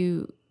that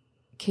you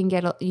can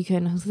get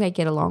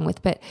along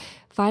with, but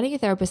finding a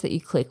therapist that you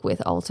click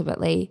with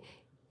ultimately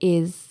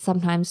is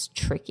sometimes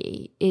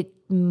tricky. It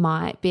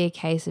might be a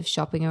case of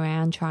shopping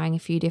around, trying a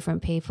few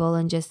different people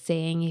and just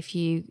seeing if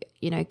you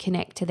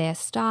connect to their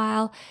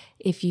style,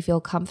 if you feel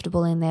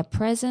comfortable in their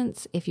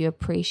presence, if you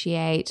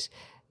appreciate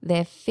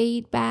their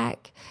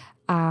feedback,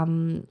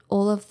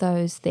 all of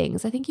those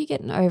things. I think you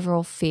get an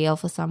overall feel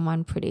for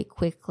someone pretty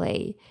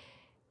quickly.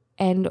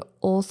 And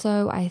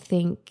also I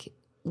think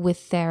with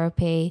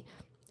therapy,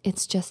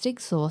 it's just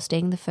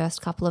exhausting the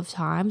first couple of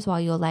times while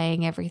you're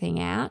laying everything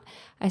out.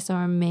 I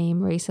saw a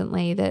meme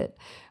recently that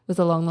was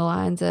along the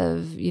lines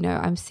of,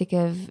 I'm sick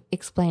of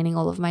explaining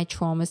all of my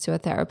traumas to a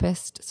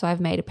therapist, so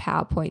I've made a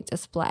PowerPoint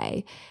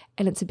display.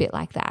 And it's a bit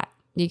like that.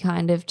 You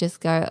kind of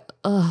just go,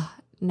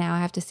 now I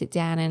have to sit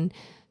down and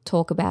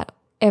talk about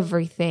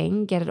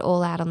everything, get it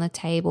all out on the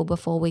table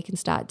before we can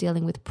start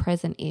dealing with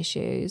present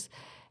issues.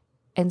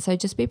 And so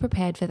just be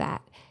prepared for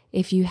that.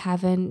 If you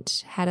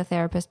haven't had a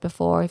therapist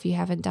before, if you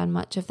haven't done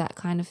much of that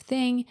kind of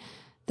thing,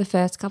 the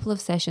first couple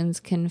of sessions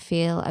can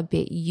feel a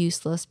bit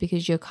useless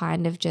because you're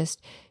kind of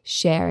just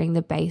sharing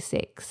the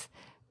basics.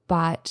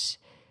 But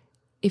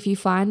if you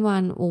find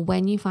one, or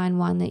when you find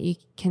one that you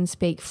can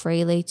speak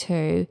freely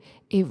to,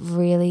 it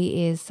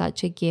really is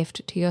such a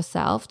gift to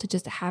yourself to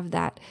just have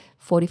that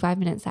 45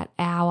 minutes, that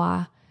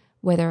hour,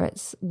 whether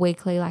it's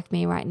weekly like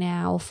me right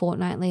now or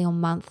fortnightly or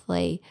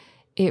monthly.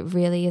 It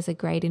really is a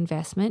great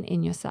investment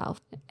in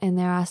yourself. And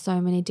there are so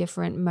many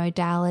different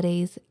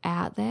modalities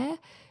out there.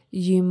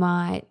 You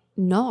might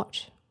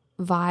not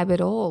vibe at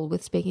all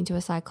with speaking to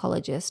a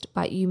psychologist,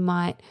 but you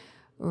might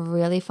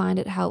really find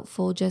it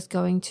helpful just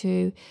going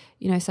to,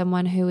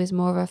 someone who is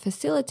more of a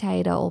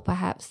facilitator or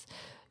perhaps,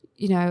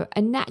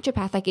 a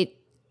naturopath.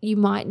 You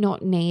might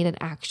not need an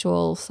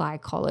actual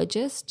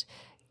psychologist,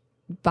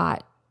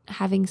 but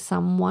having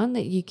someone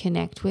that you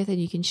connect with and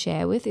you can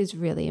share with is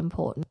really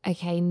important.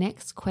 Okay,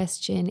 next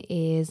question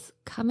is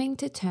coming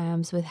to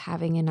terms with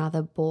having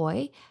another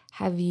boy.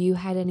 Have you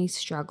had any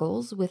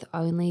struggles with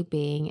only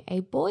being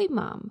a boy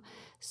mum?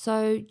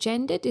 So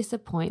gender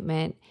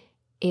disappointment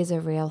is a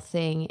real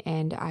thing,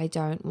 and I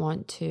don't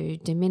want to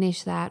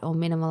diminish that or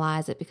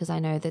minimalize it because I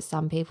know that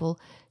some people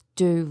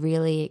do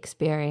really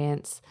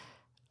experience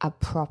a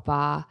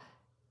proper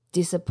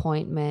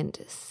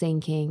disappointment,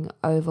 sinking,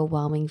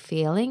 overwhelming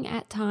feeling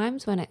at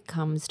times when it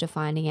comes to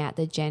finding out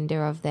the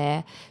gender of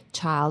their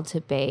child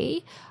to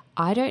be.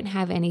 I don't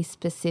have any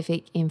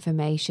specific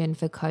information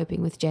for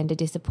coping with gender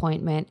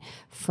disappointment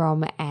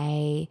from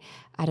an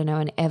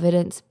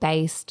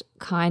evidence-based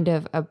kind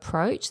of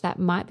approach. That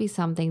might be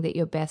something that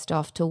you're best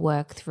off to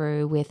work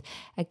through with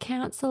a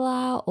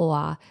counselor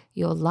or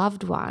your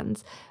loved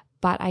ones.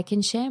 But I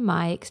can share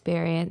my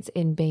experience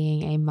in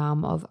being a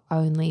mum of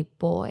only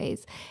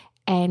boys.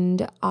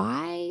 And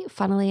I,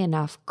 funnily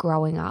enough,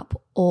 growing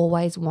up,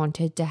 always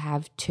wanted to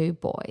have 2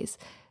 boys.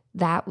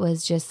 That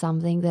was just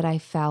something that I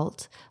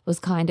felt was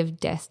kind of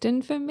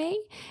destined for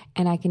me.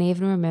 And I can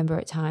even remember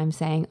at times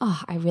saying,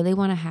 I really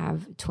want to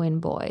have twin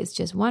boys,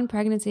 just 1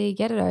 pregnancy,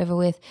 get it over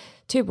with,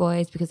 2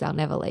 boys because they'll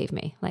never leave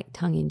me, like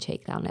tongue in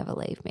cheek, they'll never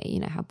leave me. You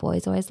know how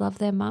boys always love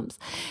their mums.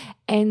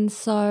 And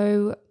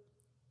so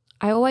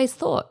I always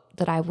thought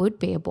that I would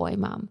be a boy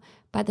mum.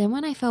 But then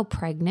when I fell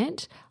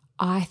pregnant,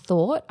 I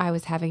thought I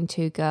was having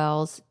 2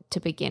 girls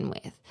to begin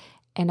with.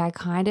 And I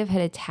kind of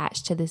had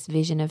attached to this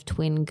vision of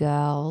twin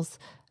girls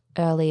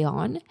early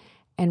on.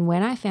 And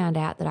when I found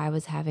out that I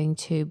was having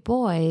 2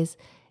 boys,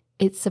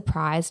 it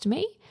surprised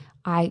me.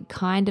 I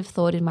kind of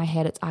thought in my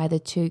head it's either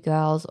 2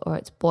 girls or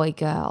it's boy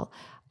girl.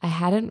 I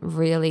hadn't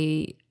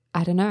really,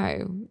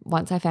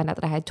 once I found out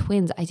that I had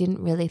twins, I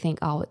didn't really think,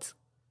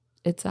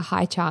 it's a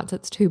high chance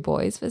it's 2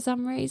 boys for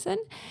some reason.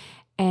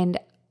 And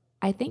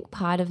I think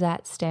part of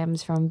that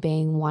stems from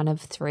being one of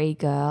 3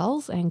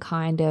 girls and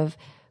kind of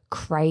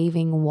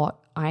craving what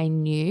I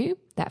knew,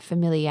 that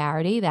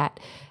familiarity, that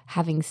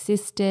having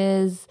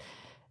sisters,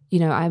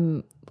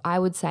 I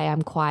would say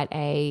I'm quite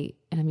and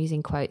I'm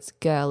using quotes,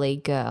 girly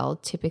girl,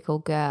 typical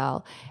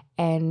girl.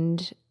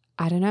 And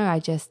I don't know, I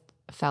just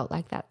felt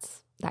like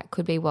that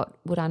could be what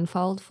would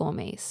unfold for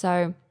me.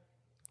 So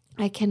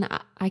I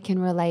can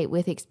relate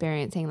with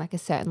experiencing like a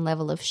certain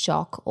level of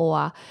shock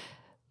or,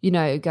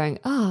 going,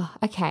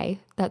 okay,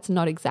 that's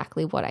not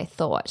exactly what I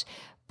thought.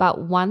 But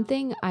one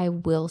thing I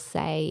will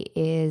say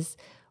is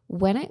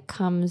when it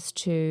comes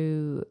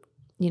to,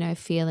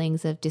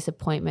 feelings of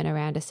disappointment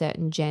around a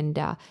certain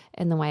gender,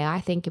 and the way I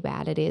think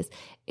about it is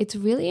it's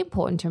really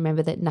important to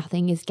remember that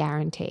nothing is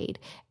guaranteed.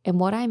 And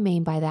what I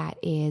mean by that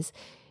is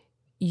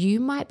you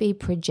might be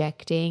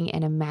projecting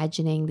and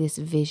imagining this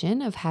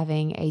vision of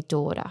having a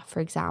daughter, for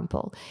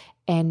example,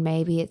 and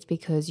maybe it's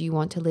because you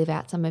want to live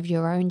out some of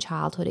your own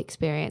childhood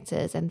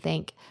experiences and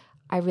think,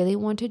 I really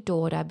want a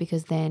daughter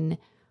because then,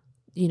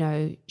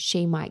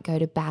 she might go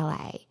to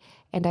ballet.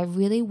 And I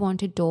really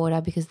want a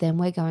daughter because then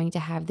we're going to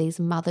have these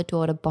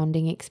mother-daughter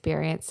bonding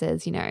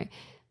experiences.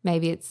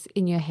 Maybe it's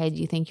in your head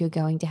you think you're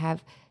going to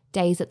have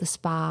days at the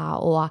spa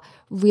or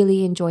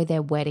really enjoy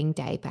their wedding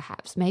day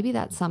perhaps. Maybe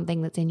that's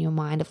something that's in your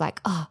mind of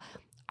like, I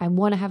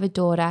want to have a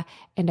daughter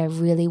and I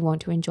really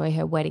want to enjoy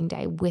her wedding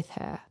day with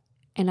her.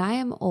 And I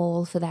am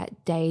all for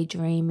that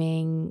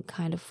daydreaming,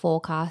 kind of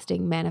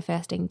forecasting,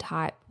 manifesting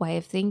type way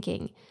of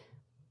thinking.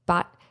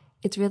 But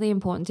it's really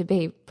important to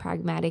be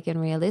pragmatic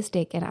and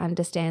realistic and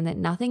understand that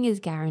nothing is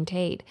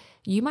guaranteed.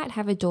 You might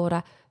have a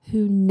daughter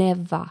who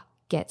never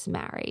gets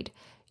married.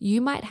 You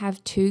might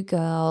have 2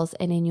 girls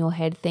and in your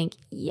head think,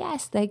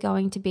 yes, they're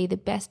going to be the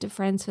best of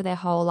friends for their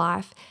whole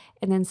life.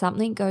 And then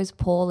something goes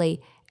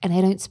poorly and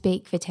they don't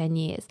speak for 10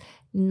 years.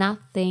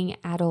 Nothing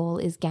at all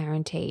is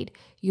guaranteed.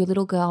 Your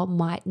little girl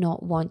might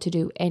not want to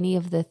do any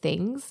of the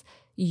things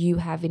you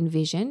have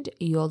envisioned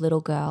your little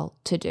girl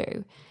to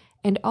do.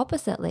 And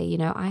oppositely,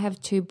 I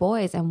have 2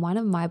 boys and one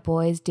of my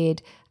boys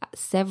did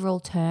several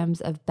terms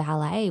of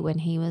ballet when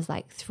he was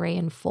like 3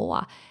 and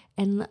 4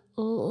 and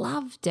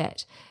loved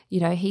it.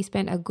 He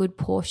spent a good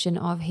portion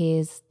of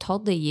his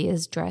toddler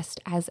years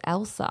dressed as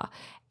Elsa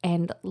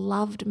and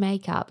loved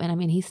makeup. And I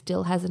mean, he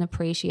still has an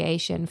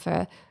appreciation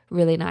for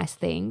really nice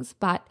things,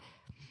 but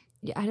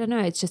I don't know,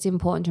 it's just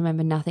important to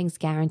remember nothing's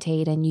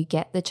guaranteed and you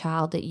get the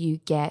child that you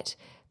get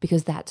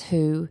because that's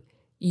who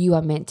you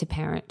are meant to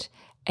parent.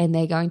 And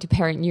they're going to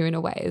parent you in a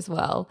way as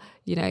well.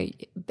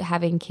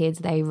 Having kids,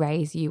 they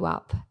raise you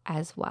up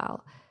as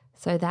well.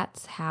 So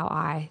that's how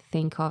I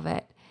think of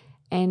it.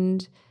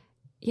 And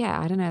yeah,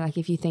 I don't know, like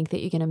if you think that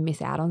you're going to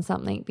miss out on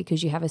something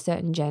because you have a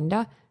certain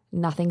gender,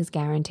 nothing's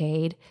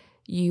guaranteed.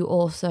 You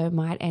also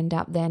might end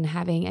up then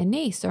having a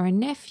niece or a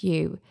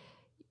nephew.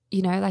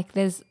 Like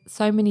there's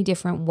so many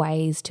different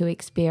ways to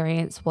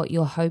experience what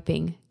you're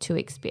hoping to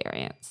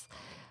experience.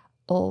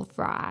 All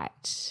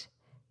right.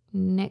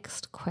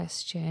 Next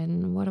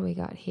question. What do we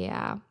got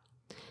here?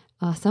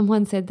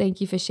 Someone said, thank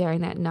you for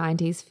sharing that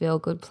 90s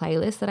feel-good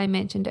playlist that I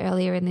mentioned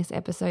earlier in this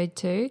episode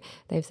too.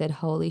 They've said,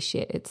 holy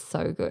shit, it's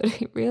so good.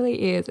 It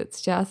really is.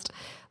 It's just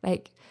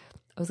like,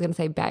 I was going to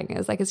say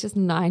bangers. Like it's just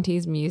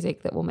 90s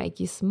music that will make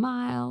you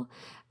smile.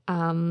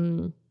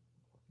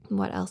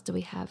 What else do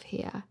we have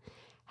here?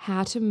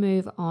 How to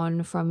move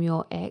on from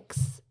your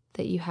ex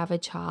that you have a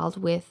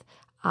child with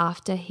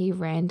after he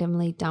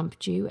randomly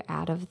dumped you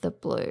out of the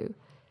blue.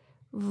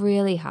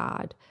 Really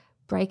hard.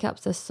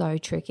 Breakups are so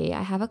tricky.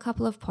 I have a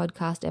couple of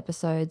podcast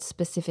episodes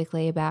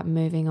specifically about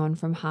moving on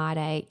from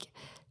heartache.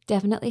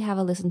 Definitely have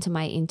a listen to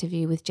my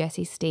interview with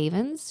Jessie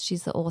Stevens.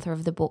 She's the author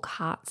of the book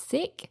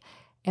Heartsick,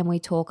 and we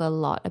talk a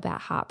lot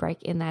about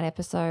heartbreak in that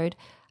episode.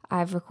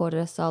 I've recorded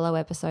a solo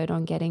episode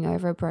on getting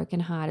over a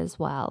broken heart as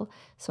well.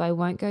 So I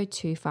won't go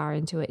too far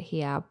into it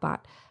here,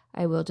 but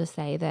I will just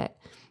say that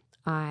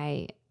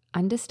I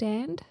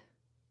understand,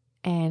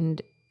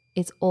 and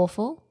it's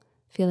awful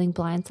feeling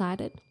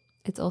blindsided.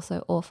 It's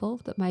also awful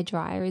that my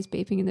dryer is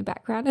beeping in the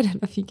background. I don't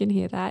know if you can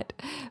hear that,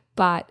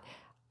 but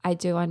I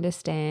do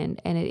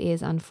understand, and it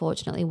is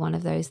unfortunately one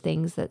of those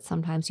things that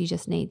sometimes you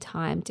just need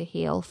time to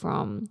heal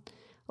from.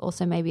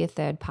 Also maybe a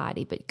third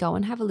party, but go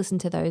and have a listen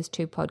to those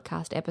 2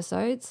 podcast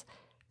episodes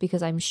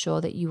because I'm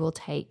sure that you will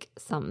take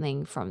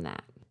something from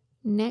that.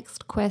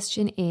 Next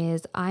question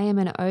is, I am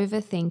an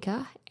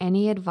overthinker.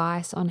 Any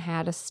advice on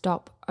how to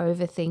stop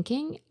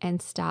overthinking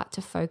and start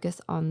to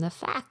focus on the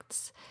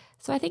facts?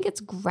 So I think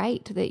it's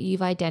great that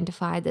you've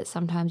identified that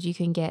sometimes you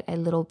can get a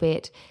little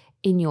bit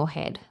in your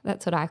head.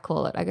 That's what I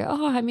call it. I go,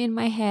 oh, I'm in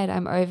my head.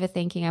 I'm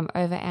overthinking. I'm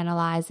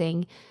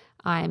overanalyzing.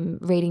 I'm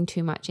reading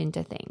too much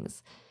into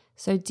things.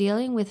 So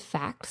dealing with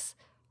facts,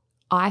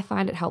 I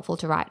find it helpful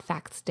to write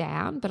facts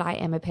down, but I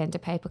am a pen to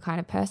paper kind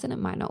of person. It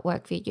might not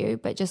work for you,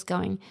 but just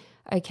going,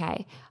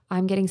 okay,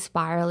 I'm getting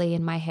spirally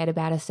in my head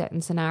about a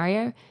certain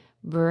scenario,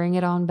 bring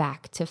it on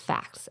back to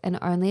facts and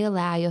only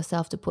allow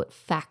yourself to put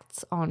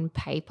facts on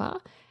paper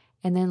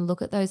and then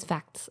look at those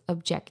facts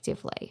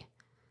objectively.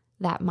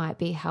 That might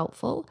be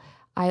helpful.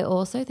 I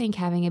also think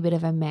having a bit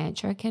of a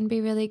mantra can be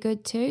really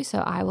good too. So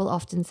I will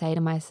often say to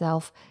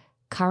myself,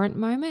 current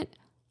moment,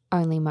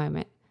 only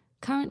moment.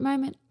 Current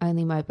moment,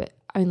 only moment,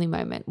 only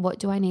moment. What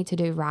do I need to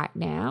do right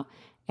now?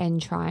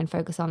 And try and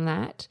focus on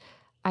that.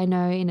 I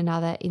know in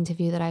another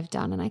interview that I've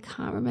done, and I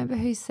can't remember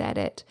who said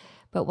it,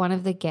 but one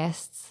of the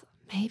guests,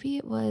 maybe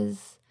it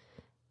was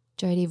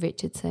Jodie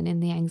Richardson in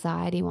the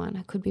anxiety one,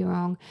 I could be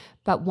wrong,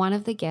 but one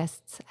of the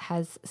guests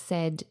has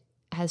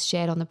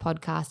shared on the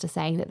podcast a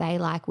saying that they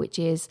like, which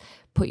is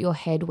put your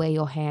head where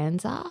your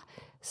hands are.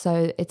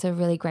 So it's a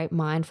really great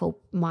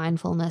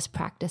mindfulness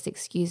practice,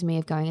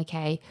 of going,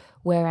 okay,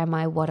 where am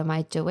I? What am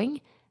I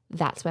doing?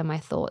 That's where my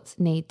thoughts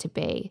need to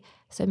be.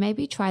 So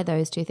maybe try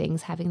those 2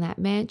 things, having that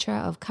mantra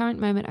of current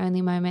moment,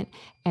 only moment,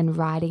 and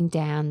writing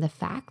down the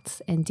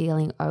facts and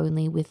dealing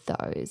only with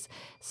those.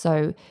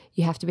 So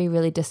you have to be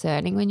really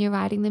discerning when you're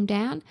writing them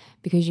down,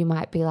 because you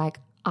might be like,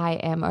 I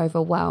am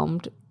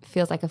overwhelmed,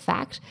 feels like a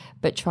fact,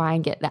 but try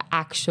and get the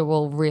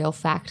actual real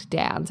fact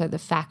down. So the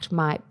fact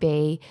might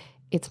be,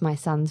 it's my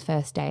son's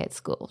first day at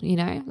school,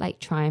 like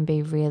try and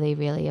be really,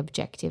 really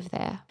objective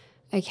there.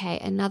 Okay,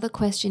 another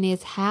question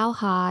is, how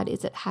hard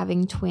is it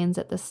having twins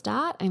at the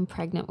start? I'm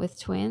pregnant with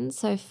twins.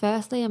 So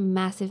firstly, a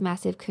massive,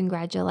 massive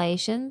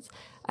congratulations.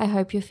 I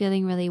hope you're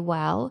feeling really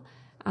well.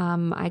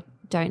 I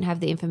don't have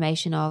the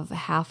information of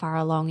how far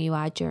along you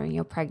are during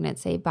your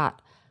pregnancy, but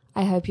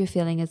I hope you're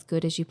feeling as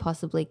good as you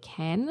possibly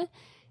can.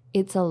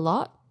 It's a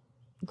lot.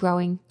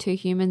 Growing 2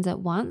 humans at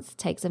once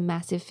takes a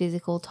massive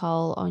physical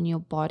toll on your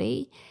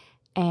body,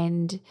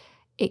 and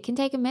it can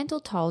take a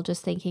mental toll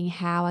just thinking,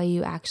 how are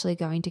you actually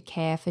going to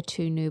care for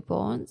 2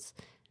 newborns?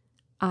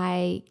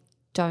 I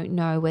don't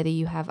know whether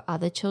you have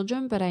other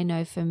children, but I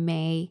know for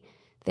me,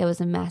 there was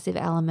a massive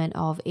element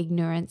of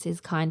ignorance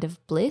is kind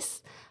of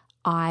bliss.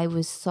 I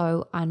was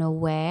so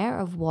unaware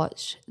of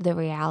what the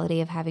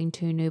reality of having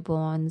 2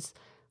 newborns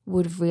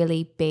would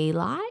really be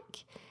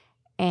like.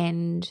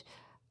 And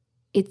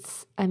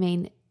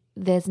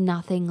there's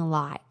nothing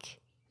like,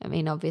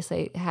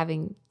 obviously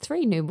having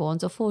 3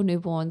 newborns or 4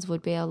 newborns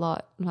would be a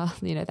lot. Well,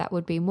 that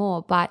would be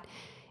more, but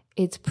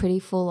it's pretty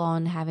full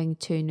on having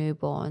 2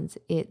 newborns.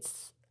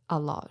 It's a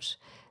lot.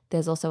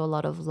 There's also a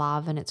lot of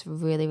love, and it's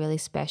really, really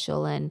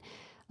special. And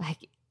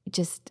like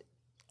just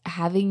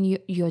having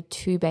your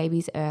 2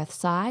 babies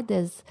earthside,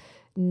 there's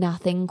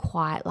nothing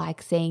quite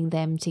like seeing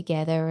them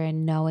together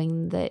and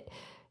knowing that,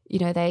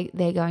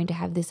 they're going to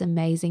have this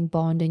amazing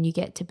bond, and you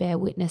get to bear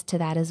witness to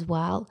that as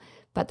well.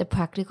 But the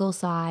practical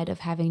side of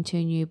having 2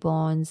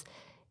 newborns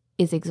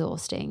is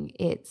exhausting.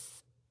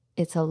 It's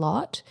a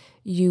lot.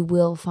 You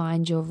will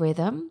find your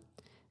rhythm.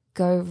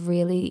 Go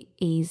really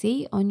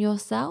easy on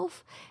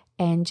yourself,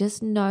 and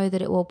just know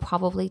that it will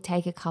probably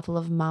take a couple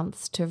of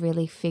months to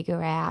really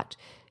figure out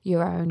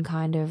your own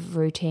kind of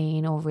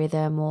routine or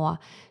rhythm, or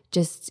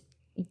just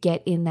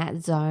get in that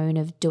zone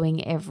of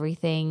doing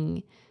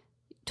everything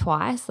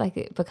twice. Like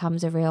it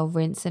becomes a real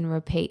rinse and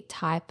repeat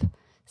type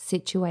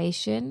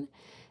situation.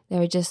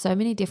 There are just so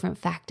many different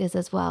factors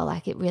as well.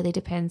 Like it really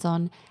depends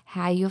on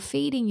how you're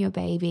feeding your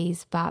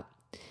babies. But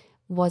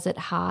was it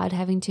hard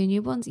having 2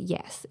 newborns?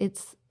 Yes,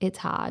 it's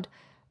hard.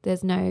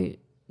 There's no,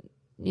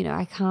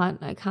 I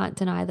can't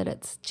deny that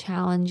it's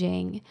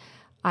challenging.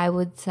 I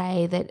would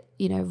say that,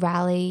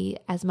 rally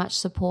as much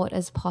support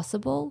as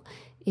possible.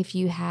 If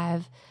you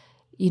have,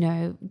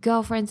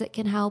 girlfriends that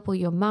can help, or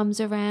your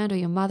mum's around, or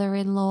your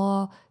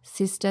mother-in-law,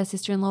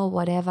 sister-in-law,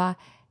 whatever,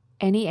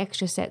 any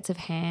extra sets of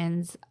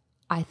hands,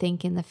 I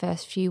think in the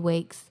first few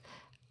weeks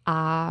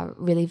are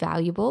really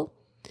valuable.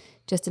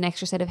 Just an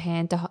extra set of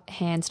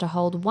hands to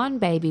hold one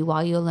baby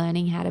while you're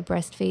learning how to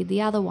breastfeed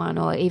the other one,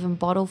 or even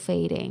bottle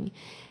feeding.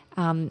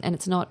 And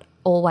it's not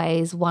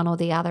always one or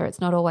the other.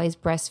 It's not always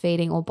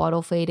breastfeeding or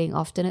bottle feeding.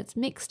 Often it's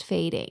mixed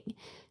feeding.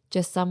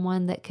 just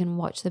someone that can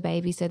watch the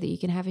baby so that you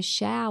can have a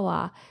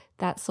shower.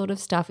 That sort of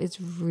stuff is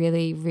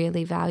really,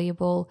 really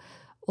valuable.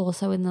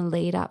 Also, in the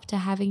lead up to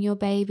having your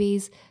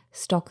babies,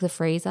 stock the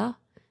freezer.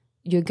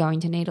 You're going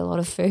to need a lot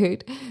of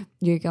food.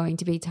 You're going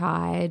to be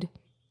tired.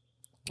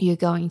 You're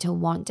going to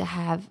want to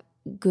have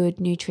good,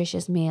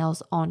 nutritious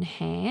meals on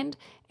hand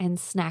and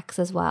snacks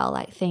as well.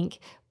 Like think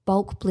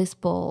bulk bliss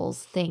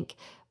balls, think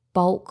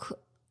bulk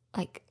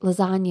like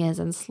lasagnas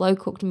and slow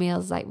cooked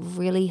meals, like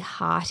really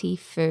hearty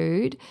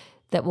food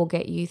that will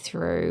get you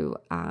through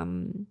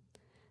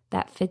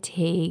that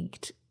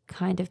fatigued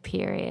kind of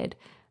period.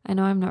 I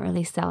know I'm not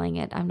really selling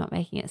it. I'm not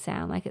making it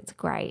sound like it's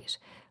great,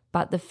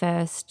 but the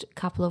first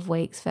couple of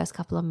weeks, first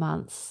couple of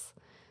months,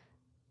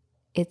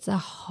 it's a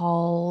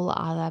whole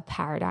other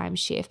paradigm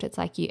shift. It's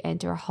like you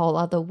enter a whole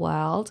other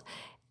world,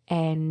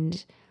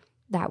 and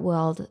that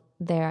world,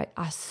 there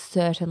are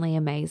certainly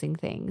amazing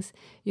things.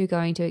 You're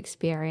going to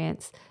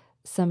experience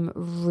some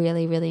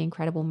really, really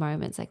incredible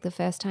moments, like the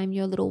first time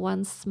your little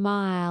ones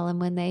smile and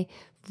when they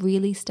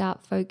really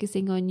start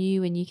focusing on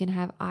you and you can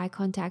have eye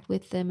contact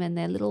with them and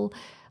their little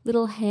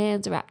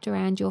hands wrapped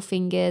around your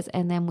fingers.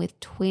 And then with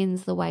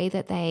twins, the way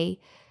that they,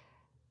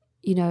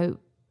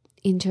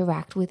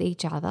 interact with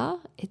each other,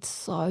 it's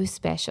so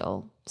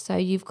special. So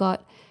you've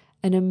got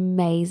an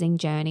amazing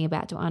journey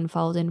about to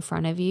unfold in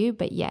front of you,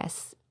 but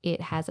yes, it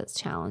has its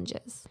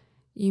challenges.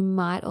 You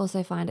might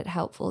also find it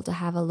helpful to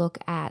have a look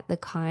at the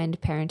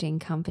Kind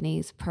Parenting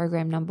Company's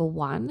program number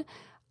 1.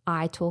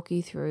 I talk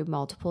you through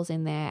multiples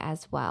in there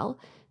as well.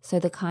 So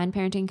the Kind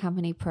Parenting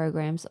Company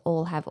programs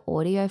all have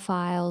audio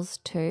files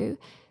too.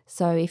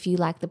 So if you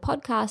like the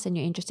podcast and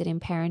you're interested in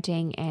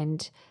parenting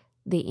and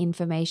the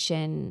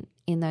information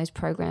in those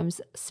programs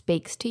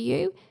speaks to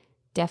you,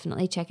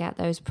 definitely check out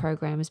those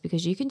programs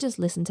because you can just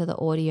listen to the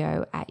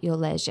audio at your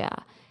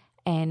leisure.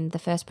 And the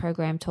first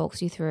program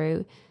talks you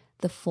through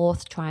the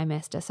 4th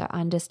trimester, so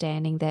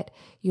understanding that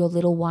your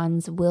little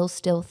ones will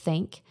still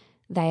think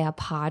they are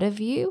part of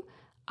you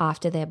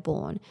after they're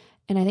born.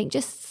 And I think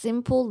just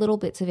simple little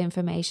bits of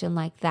information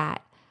like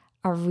that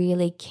are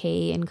really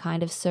key in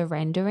kind of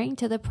surrendering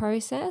to the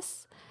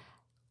process.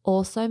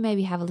 Also,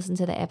 maybe have a listen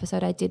to the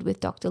episode I did with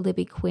Dr.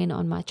 Libby Quinn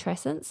on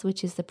matrescence,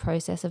 which is the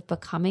process of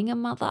becoming a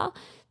mother.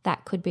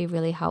 That could be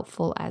really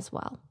helpful as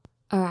well.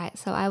 All right,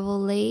 so I will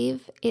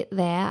leave it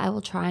there. I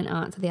will try and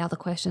answer the other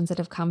questions that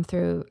have come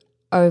through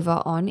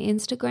over on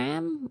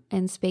Instagram.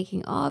 And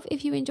speaking of,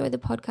 if you enjoy the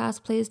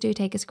podcast, please do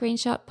take a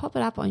screenshot, pop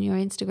it up on your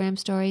Instagram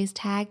stories,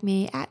 tag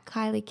me at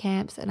Kylie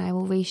Camps, and I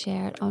will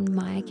reshare it on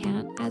my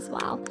account as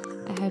well.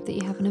 I hope that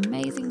you have an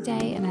amazing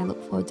day, and I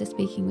look forward to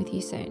speaking with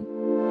you soon.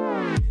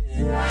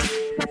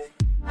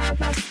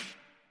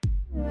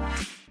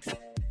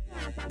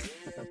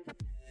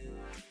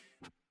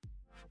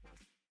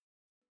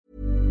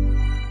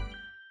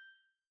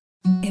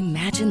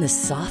 Imagine the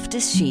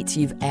softest sheets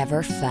you've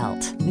ever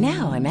felt.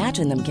 Now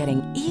imagine them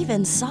getting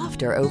even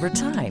softer over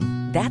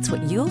time. That's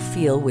what you'll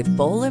feel with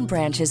Boll &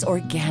 Branch's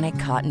organic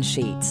cotton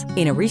sheets.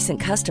 In a recent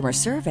customer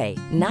survey,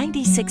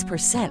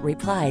 96%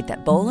 replied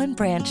that Boll &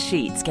 Branch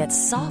sheets get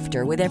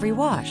softer with every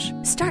wash.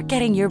 Start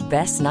getting your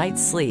best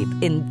night's sleep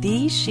in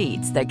these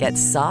sheets that get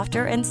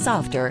softer and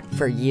softer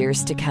for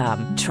years to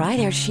come. Try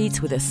their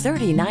sheets with a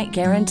 30-night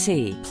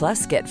guarantee.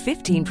 Plus, get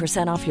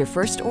 15% off your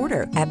first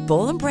order at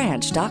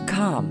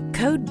bollandbranch.com.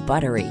 Code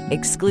BUTTERY.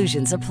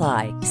 Exclusions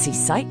apply. See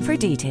site for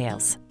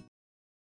details.